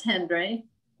from Liz Hendry,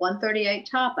 138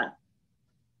 Toppin.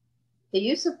 The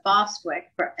use of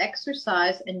Bostwick for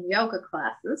exercise and yoga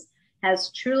classes has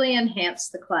truly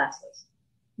enhanced the classes.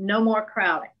 No more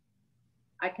crowding.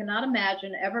 I cannot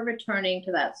imagine ever returning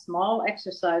to that small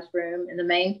exercise room in the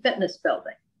main fitness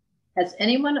building. Has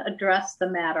anyone addressed the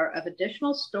matter of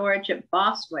additional storage at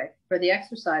Bostwick for the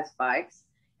exercise bikes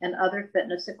and other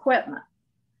fitness equipment?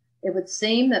 It would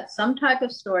seem that some type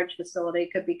of storage facility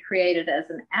could be created as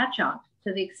an adjunct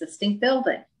to the existing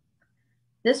building.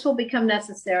 This will become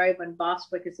necessary when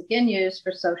Bostwick is again used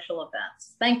for social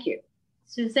events. Thank you.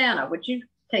 Susanna, would you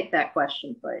take that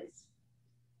question, please?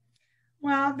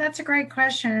 Well, that's a great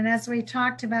question. And as we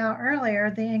talked about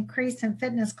earlier, the increase in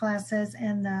fitness classes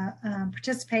and the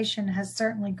participation has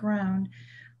certainly grown.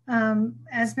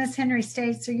 As Ms. Henry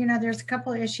states, so, there's a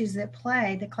couple of issues at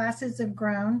play. The classes have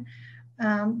grown,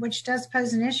 which does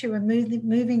pose an issue with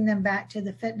moving them back to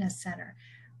the fitness center.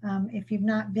 If you've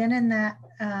not been in that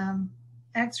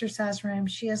exercise room,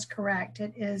 she is correct.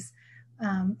 It is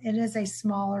a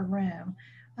smaller room.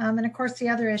 And of course, the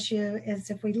other issue is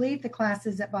if we leave the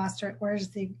classes at Bostwick, where does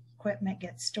the equipment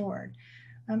get stored?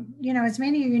 As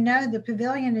many of you know, the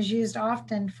pavilion is used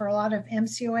often for a lot of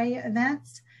MCOA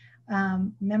events,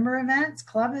 member events,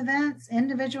 club events,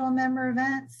 individual member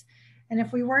events. And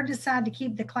if we were to decide to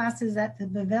keep the classes at the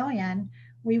pavilion,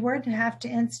 we would have to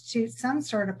institute some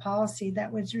sort of policy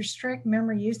that would restrict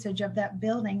member usage of that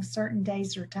building certain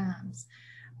days or times.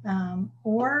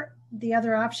 Or the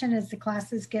other option is the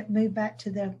classes get moved back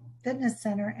to the fitness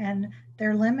center and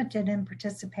they're limited in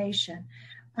participation.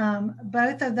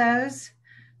 Both of those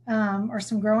are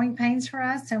some growing pains for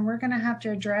us, and we're going to have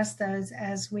to address those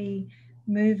as we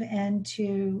move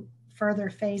into further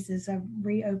phases of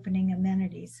reopening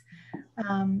amenities.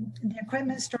 The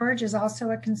equipment storage is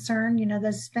also a concern. You know,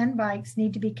 those spin bikes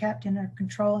need to be kept in a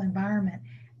controlled environment.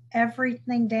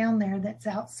 Everything down there that's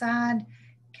outside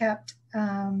kept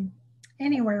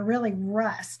anywhere really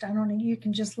rust. I don't know, you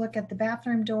can just look at the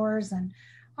bathroom doors and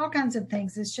all kinds of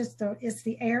things. It's just it's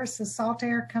the air, it's the salt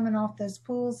air coming off those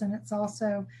pools, and it's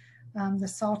also the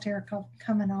salt air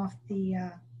coming off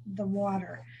the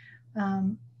water.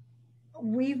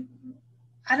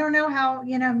 I don't know how,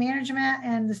 you know, management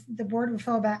and the board would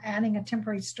feel about adding a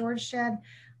temporary storage shed. I'm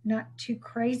not too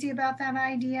crazy about that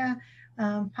idea.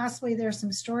 Possibly there's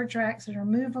some storage racks that are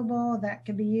movable that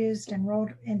could be used and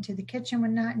rolled into the kitchen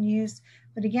when not in use.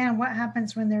 But again, what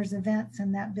happens when there's events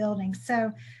in that building?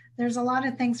 So there's a lot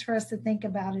of things for us to think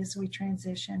about as we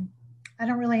transition. I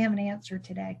don't really have an answer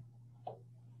today.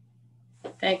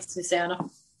 Thanks, Susanna.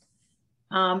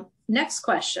 Next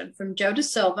question from Joe De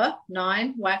Silva,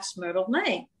 9 Wax Myrtle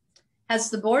Lane. Has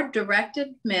the board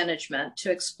directed management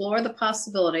to explore the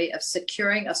possibility of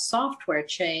securing a software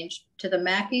change to the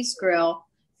Mackey's Grill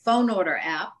phone order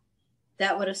app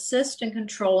that would assist in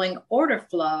controlling order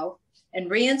flow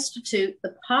and reinstitute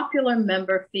the popular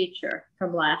member feature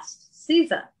from last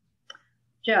season?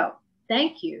 Joe,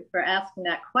 thank you for asking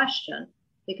that question,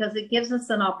 because it gives us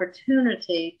an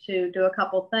opportunity to do a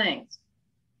couple things.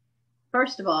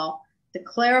 First of all, to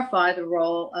clarify the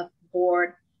role of the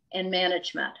board and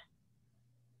management.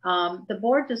 The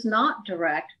board does not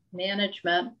direct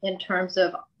management in terms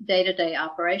of day-to-day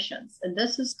operations, and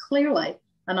this is clearly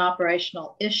an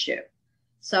operational issue.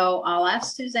 So I'll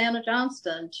ask Susanna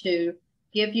Johnston to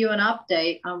give you an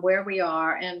update on where we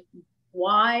are and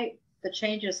why the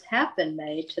changes have been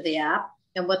made to the app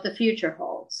and what the future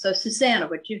holds. So Susanna,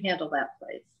 would you handle that,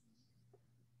 please?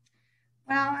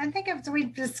 Well, I think as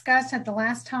we've discussed at the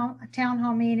last town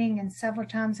hall meeting and several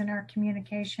times in our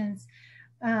communications,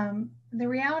 the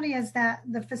reality is that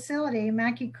the facility,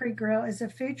 Mackey Creek Grill, is a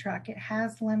food truck. It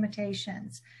has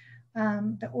limitations.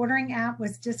 The ordering app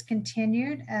was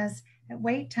discontinued as at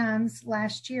wait times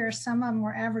last year, some of them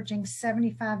were averaging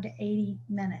 75 to 80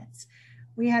 minutes.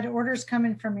 We had orders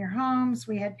coming from your homes.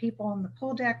 We had people on the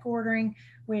pool deck ordering.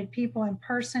 We had people in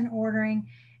person ordering.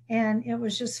 And it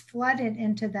was just flooded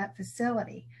into that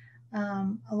facility.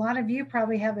 A lot of you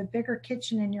probably have a bigger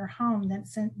kitchen in your home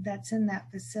that's in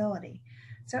that facility.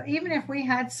 So even if we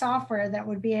had software that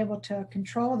would be able to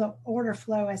control the order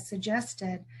flow as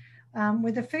suggested,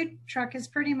 with a food truck is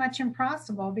pretty much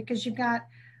impossible, because you've got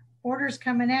orders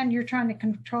coming in, you're trying to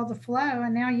control the flow,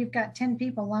 and now you've got 10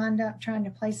 people lined up trying to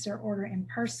place their order in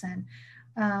person.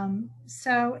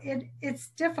 So it's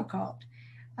difficult.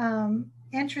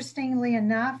 Interestingly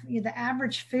enough, the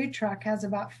average food truck has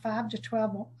about 5 to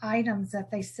 12 items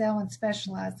that they sell and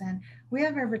specialize in. We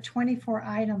have over 24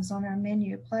 items on our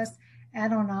menu, plus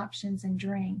add-on options and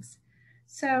drinks.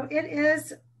 So it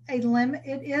is a limit.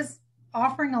 It is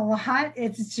offering a lot.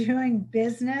 It's doing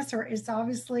business, or it's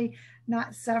obviously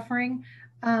not suffering,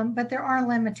 but there are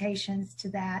limitations to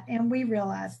that, and we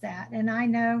realize that. And I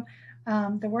know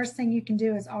the worst thing you can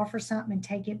do is offer something and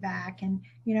take it back. And,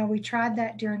 you know, we tried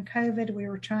that during COVID. We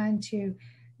were trying to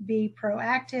be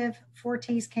proactive.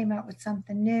 Fortis came up with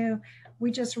something new.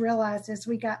 We just realized as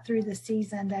we got through the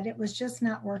season that it was just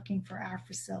not working for our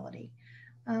facility.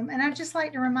 And I'd just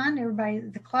like to remind everybody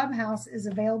that the clubhouse is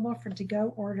available for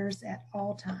to-go orders at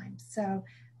all times. So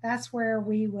that's where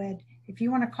we would, if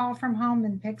you want to call from home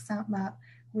and pick something up,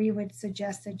 we would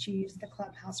suggest that you use the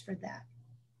clubhouse for that.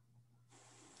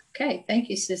 Okay, thank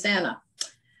you, Susanna.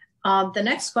 The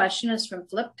next question is from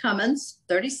Flip Cummins,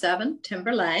 37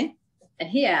 Timber Lane, and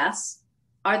he asks,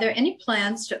 are there any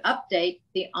plans to update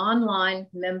the online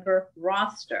member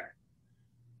roster?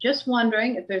 Just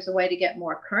wondering if there's a way to get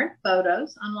more current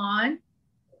photos online,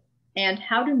 and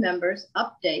how do members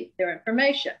update their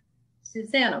information?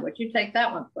 Susanna, would you take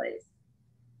that one, please?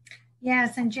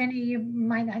 Yes, and Jenny, you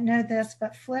might not know this,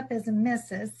 but Flip is a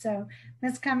Mrs. So,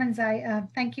 Ms. Cummins, I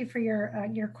thank you for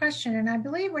your question. And I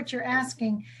believe what you're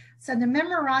asking, so the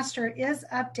member roster is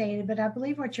updated, but I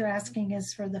believe what you're asking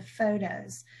is for the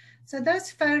photos. So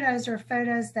those photos are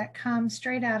photos that come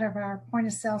straight out of our point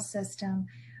of sale system.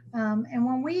 And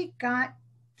when we got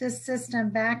this system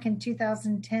back in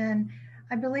 2010,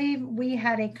 I believe we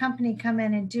had a company come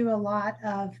in and do a lot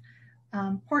of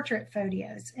portrait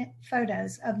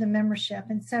photos of the membership.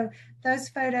 And so those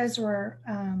photos were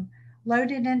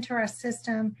loaded into our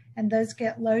system, and those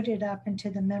get loaded up into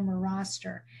the member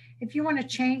roster. If you want to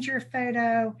change your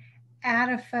photo, add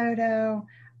a photo,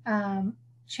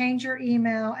 change your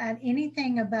email, add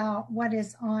anything about what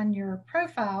is on your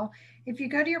profile. If you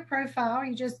go to your profile,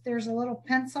 there's a little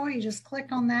pencil, you just click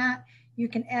on that. You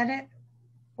can edit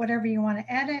whatever you want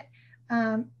to edit.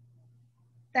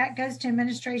 That goes to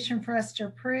administration for us to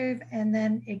approve, and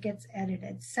then it gets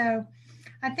edited. So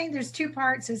I think there's two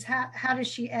parts, is how does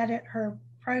she edit her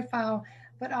profile,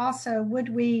 but also would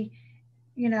we,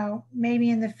 maybe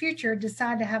in the future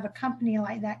decide to have a company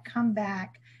like that come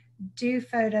back, do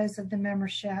photos of the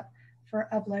membership for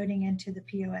uploading into the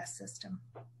POS system.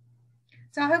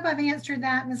 So I hope I've answered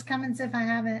that, Ms. Cummins. If I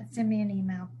haven't, send me an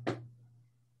email.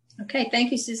 Okay,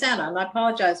 thank you, Susanna. And I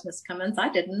apologize, Ms. Cummins. I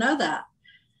didn't know that.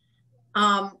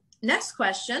 Next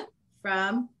question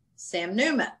from Sam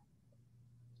Newman.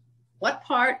 What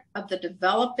part of the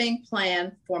developing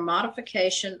plan for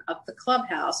modification of the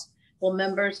clubhouse will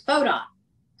members vote on?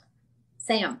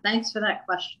 Sam, thanks for that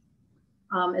question.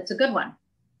 It's a good one.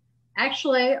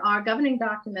 Actually, our governing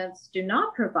documents do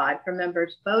not provide for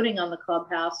members voting on the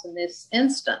clubhouse in this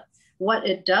instance. What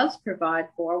it does provide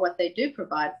for, what they do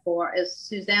provide for, as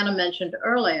Susanna mentioned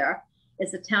earlier,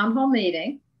 is a town hall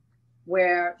meeting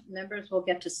where members will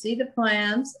get to see the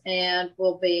plans and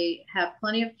will have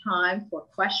plenty of time for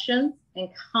questions and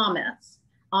comments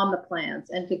on the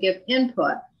plans and to give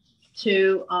input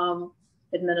to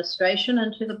administration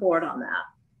and to the board on that.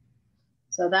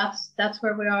 So that's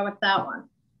where we are with that one.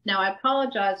 Now, I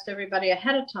apologize to everybody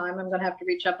ahead of time. I'm going to have to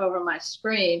reach up over my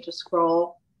screen to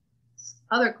scroll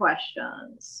other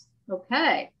questions.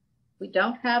 Okay, we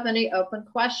don't have any open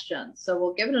questions, so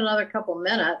we'll give it another couple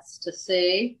minutes to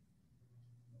see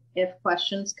if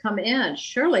questions come in.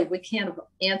 Surely we can't have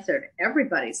answered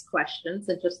everybody's questions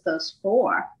in just those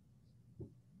 4.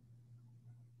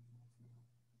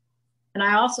 And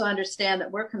I also understand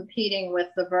that we're competing with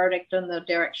the verdict in the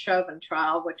Derek Chauvin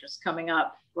trial, which is coming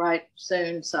up right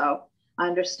soon. So I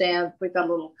understand we've got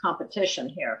a little competition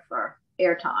here for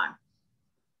airtime.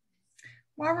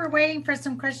 While we're waiting for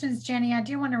some questions, Jenny, I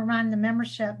do want to remind the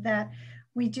membership that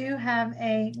we do have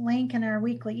a link in our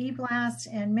weekly e-blast,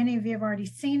 and many of you have already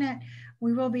seen it.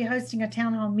 We will be hosting a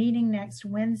town hall meeting next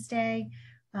Wednesday.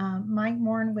 Mike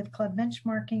Morin with Club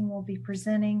Benchmarking will be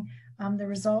presenting the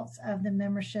results of the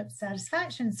membership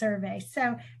satisfaction survey.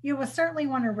 So you will certainly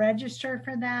want to register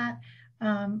for that.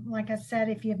 Like I said,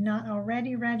 if you have not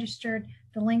already registered,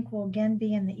 the link will again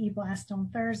be in the e-blast on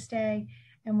Thursday,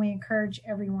 and we encourage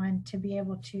everyone to be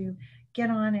able to get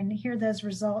on and hear those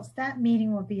results. That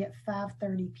meeting will be at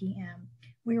 5:30 p.m.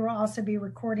 We will also be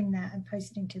recording that and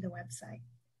posting to the website.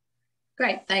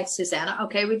 Great, thanks, Susanna.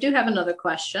 Okay, we do have another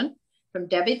question from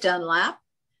Debbie Dunlap.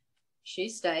 She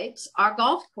states, our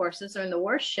golf courses are in the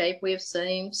worst shape we have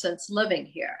seen since living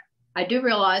here. I do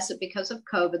realize that because of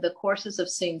COVID, the courses have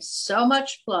seen so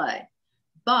much play,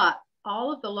 but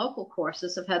all of the local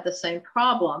courses have had the same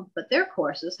problem, but their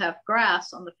courses have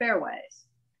grass on the fairways.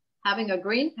 Having a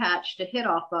green patch to hit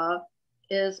off of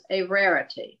is a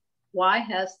rarity. Why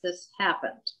has this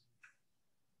happened?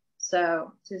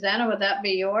 So, Susanna, would that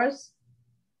be yours?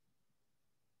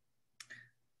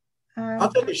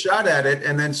 I'll take a shot at it,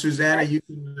 and then Susanna, you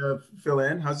can fill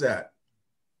in. How's that?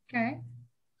 Okay.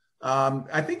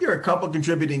 I think there are a couple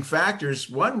contributing factors.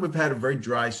 One, we've had a very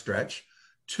dry stretch.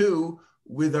 2,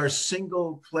 with our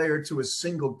single player to a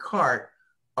single cart,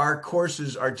 our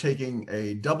courses are taking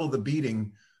a double the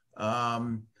beating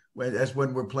as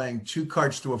when we're playing 2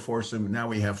 carts to a foursome. Now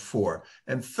we have 4.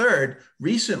 And third,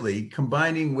 recently,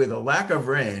 combining with a lack of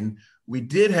rain, we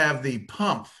did have the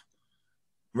pump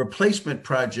replacement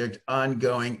project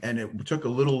ongoing, and it took a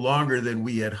little longer than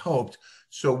we had hoped.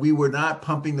 So we were not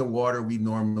pumping the water we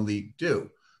normally do.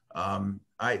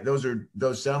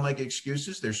 Those sound like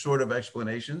excuses. They're sort of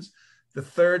explanations.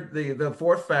 The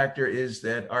fourth factor is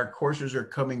that our courses are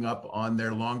coming up on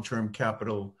their long-term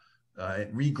capital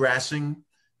regrassing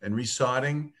and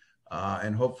resodding.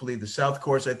 And hopefully the South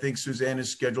course, I think Suzanne is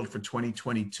scheduled for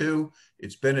 2022.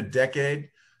 It's been a decade.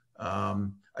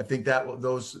 I think that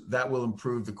will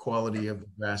improve the quality of the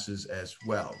grasses as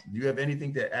well. Do you have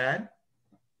anything to add?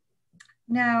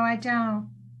 No, I don't.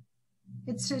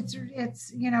 It's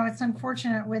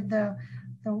unfortunate with the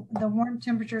warm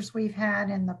temperatures we've had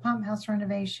and the pump house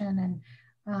renovation,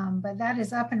 and but that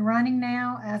is up and running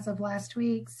now as of last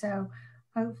week. So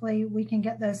hopefully we can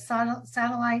get those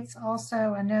satellites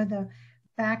also. I know the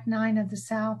back 9 of the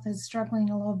South is struggling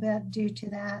a little bit due to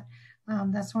that.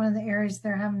 That's one of the areas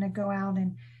they're having to go out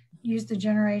and use the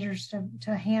generators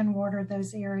to hand water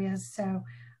those areas. So,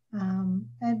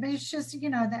 but it's just,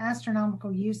 the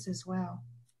astronomical use as well.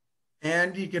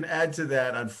 And you can add to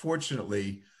that,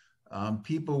 unfortunately,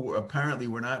 people apparently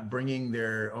were not bringing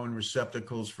their own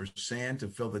receptacles for sand to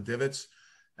fill the divots.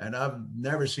 And I've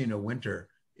never seen a winter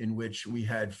in which we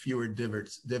had fewer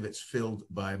divots filled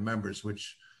by members,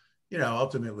 which,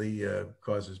 ultimately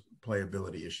causes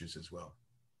playability issues as well.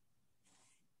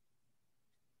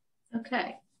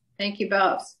 Okay, thank you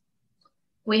both.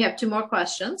 We have 2 more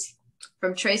questions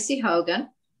from Tracy Hogan.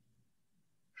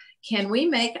 Can we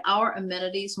make our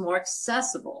amenities more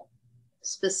accessible,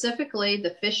 specifically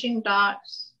the fishing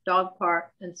docks, dog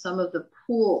park, and some of the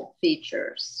pool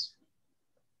features?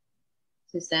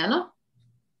 Susanna?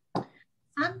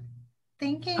 I'm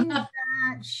thinking that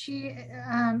she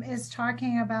is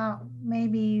talking about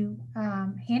maybe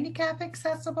handicap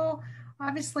accessible.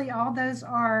 Obviously, all those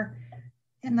are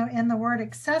in the word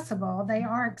accessible. They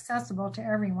are accessible to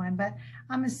everyone, but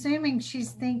I'm assuming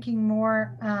she's thinking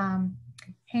more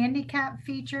handicap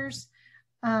features.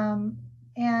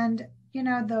 And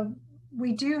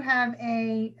we do have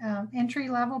a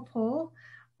entry-level pool.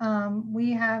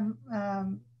 We have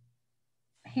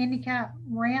handicap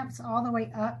ramps all the way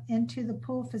up into the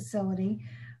pool facility.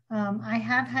 I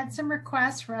have had some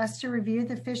requests for us to review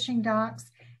the fishing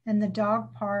docks and the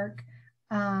dog park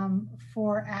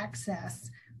for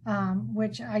access,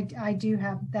 which I do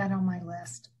have that on my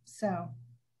list. So.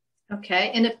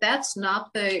 Okay, and if that's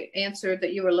not the answer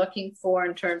that you were looking for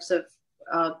in terms of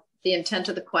the intent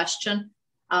of the question,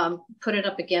 put it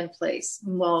up again, please,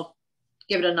 and we'll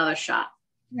give it another shot.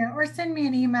 Yeah, or send me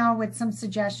an email with some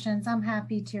suggestions. I'm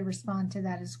happy to respond to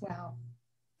that as well.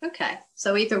 Okay,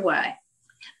 so either way.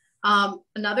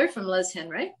 Another from Liz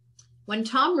Henry. When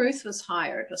Tom Ruth was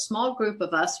hired, a small group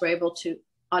of us were able to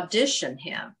audition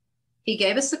him. He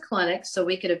gave us a clinic so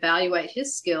we could evaluate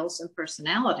his skills and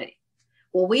personality.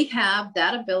 Will we have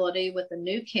that ability with the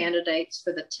new candidates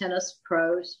for the tennis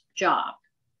pros job?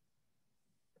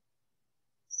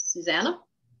 Susanna?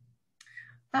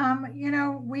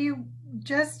 We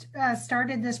just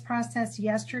started this process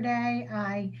yesterday.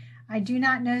 I do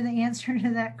not know the answer to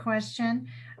that question.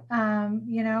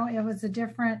 It was a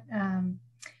different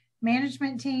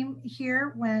management team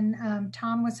here when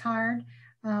Tom was hired.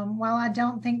 While I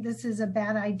don't think this is a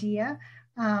bad idea,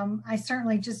 I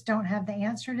certainly just don't have the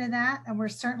answer to that. And we're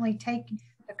certainly taking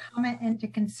the comment into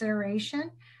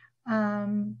consideration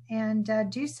and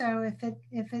do so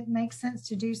if it makes sense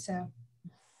to do so.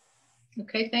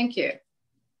 Okay, thank you.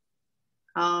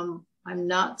 I'm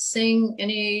not seeing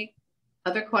any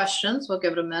other questions. We'll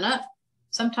give it a minute.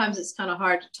 Sometimes it's kind of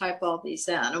hard to type all these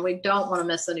in, and we don't want to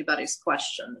miss anybody's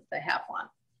question if they have one.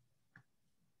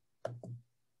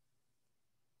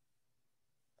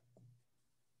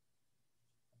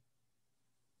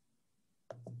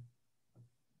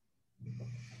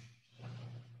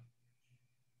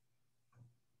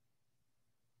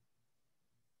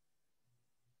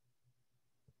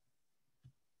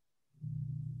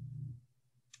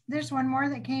 There's one more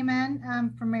that came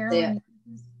in from Marilyn. Yeah.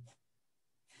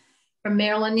 From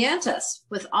Marilyn Yantis.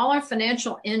 With all our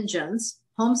financial engines,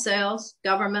 home sales,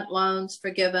 government loans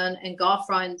forgiven, and golf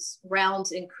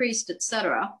rounds increased,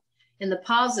 etc., in the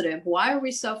positive, why are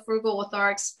we so frugal with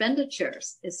our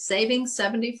expenditures? Is saving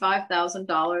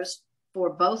 $75,000 for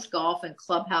both golf and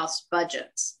clubhouse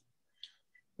budgets?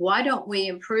 Why don't we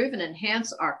improve and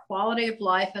enhance our quality of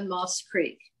life in Moss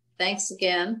Creek? Thanks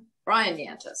again, Brian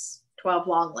Yantis. 12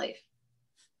 Longleaf.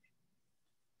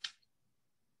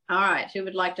 All right, who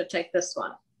would like to take this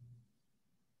one?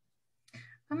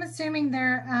 I'm assuming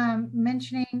they're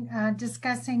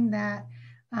discussing that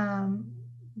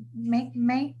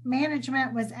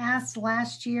management was asked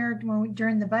last year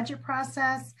during the budget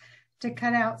process to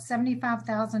cut out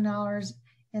 $75,000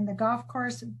 in the golf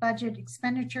course budget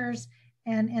expenditures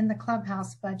and in the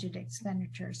clubhouse budget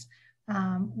expenditures,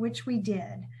 which we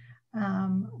did.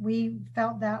 We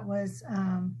felt that was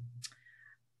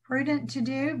prudent to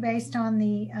do based on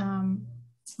the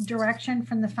direction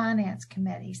from the Finance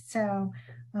Committee. So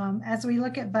as we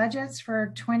look at budgets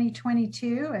for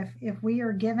 2022, if we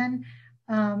are given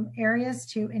areas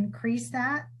to increase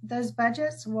those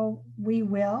budgets, we'll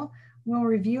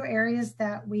review areas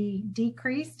that we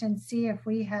decreased and see if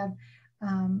we have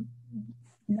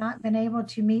not been able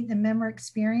to meet the member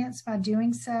experience by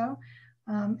doing so.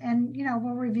 And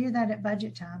we'll review that at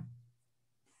budget time.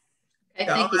 Okay,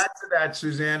 I'll thank you. add to that,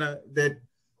 Susanna, that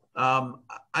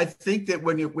I think that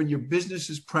when your business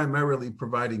is primarily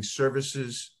providing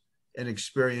services and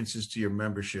experiences to your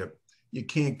membership, you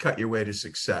can't cut your way to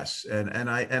success. And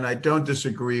I don't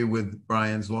disagree with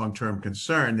Brian's long-term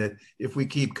concern that if we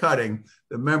keep cutting,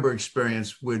 the member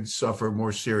experience would suffer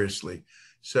more seriously.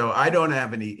 So I don't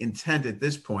have any intent at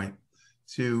this point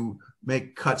to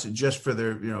make cuts just for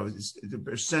the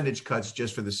percentage cuts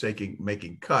just for the sake of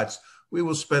making cuts. We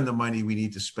will spend the money we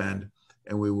need to spend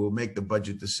and we will make the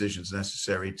budget decisions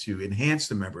necessary to enhance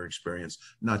the member experience,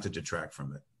 not to detract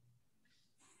from it.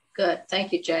 Good.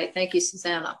 Thank you, Jay. Thank you,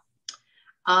 Susanna.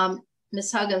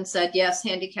 Ms. Huggins said, yes,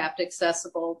 handicapped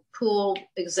accessible. Pool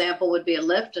example would be a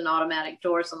lift and automatic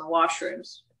doors on the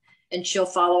washrooms. And she'll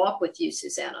follow up with you,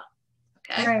 Susanna.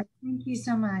 Okay. Great. Thank you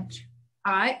so much.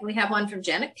 All right. We have one from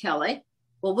Janet Kelly.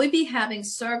 Will we be having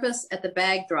service at the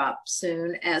bag drop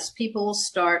soon as people will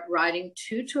start riding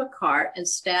two to a cart and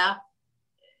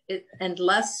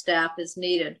less staff is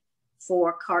needed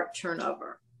for cart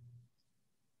turnover?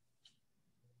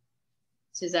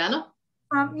 Susanna?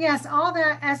 Yes, all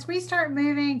that, as we start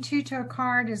moving two to a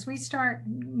cart, as we start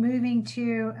moving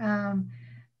to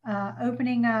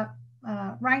opening up,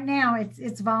 right now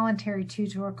it's voluntary two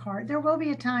to a cart. There will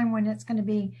be a time when it's going to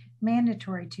be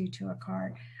mandatory two to a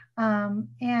cart.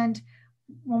 And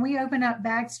when we open up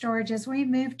bag storage, as we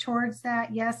move towards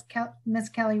that, yes, Ms.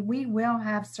 Kelly, we will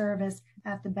have service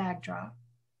at the bag drop.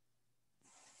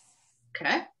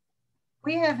 Okay.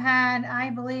 We have had,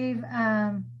 I believe,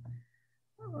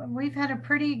 we've had a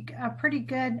pretty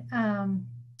good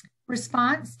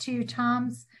response to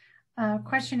Tom's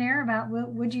questionnaire about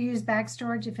would you use bag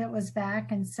storage if it was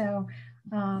back. And so,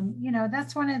 you know,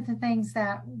 that's one of the things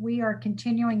that we are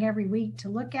continuing every week to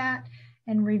look at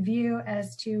and review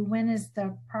as to when is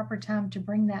the proper time to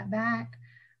bring that back.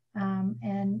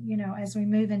 And, you know, as we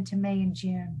move into May and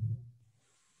June.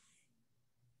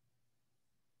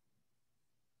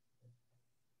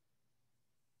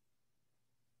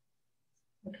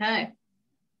 Okay.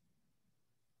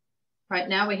 Right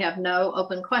now we have no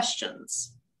open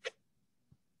questions.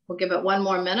 We'll give it one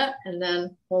more minute and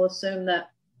then we'll assume that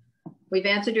we've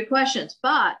answered your questions.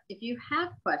 But if you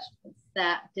have questions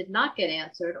that did not get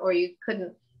answered or you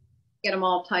couldn't get them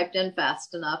all typed in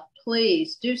fast enough,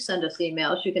 please do send us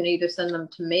emails. You can either send them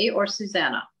to me or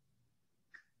Susanna,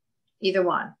 either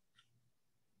one.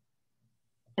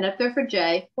 And if they're for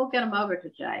Jay, we'll get them over to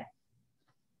Jay.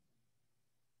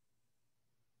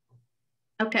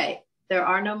 Okay, there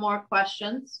are no more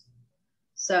questions.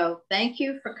 So thank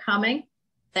you for coming.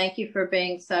 Thank you for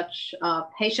being such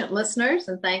patient listeners,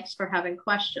 and thanks for having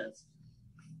questions.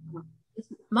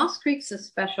 Moss Creek's a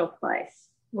special place.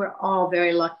 We're all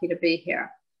very lucky to be here.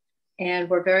 And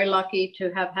we're very lucky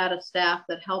to have had a staff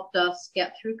that helped us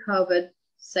get through COVID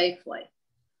safely.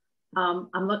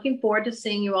 I'm looking forward to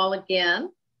seeing you all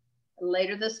again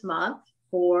later this month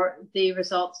for the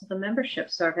results of the membership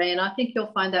survey. And I think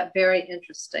you'll find that very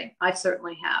interesting. I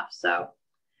certainly have. So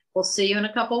we'll see you in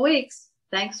a couple of weeks.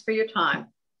 Thanks for your time.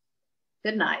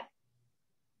 Good night.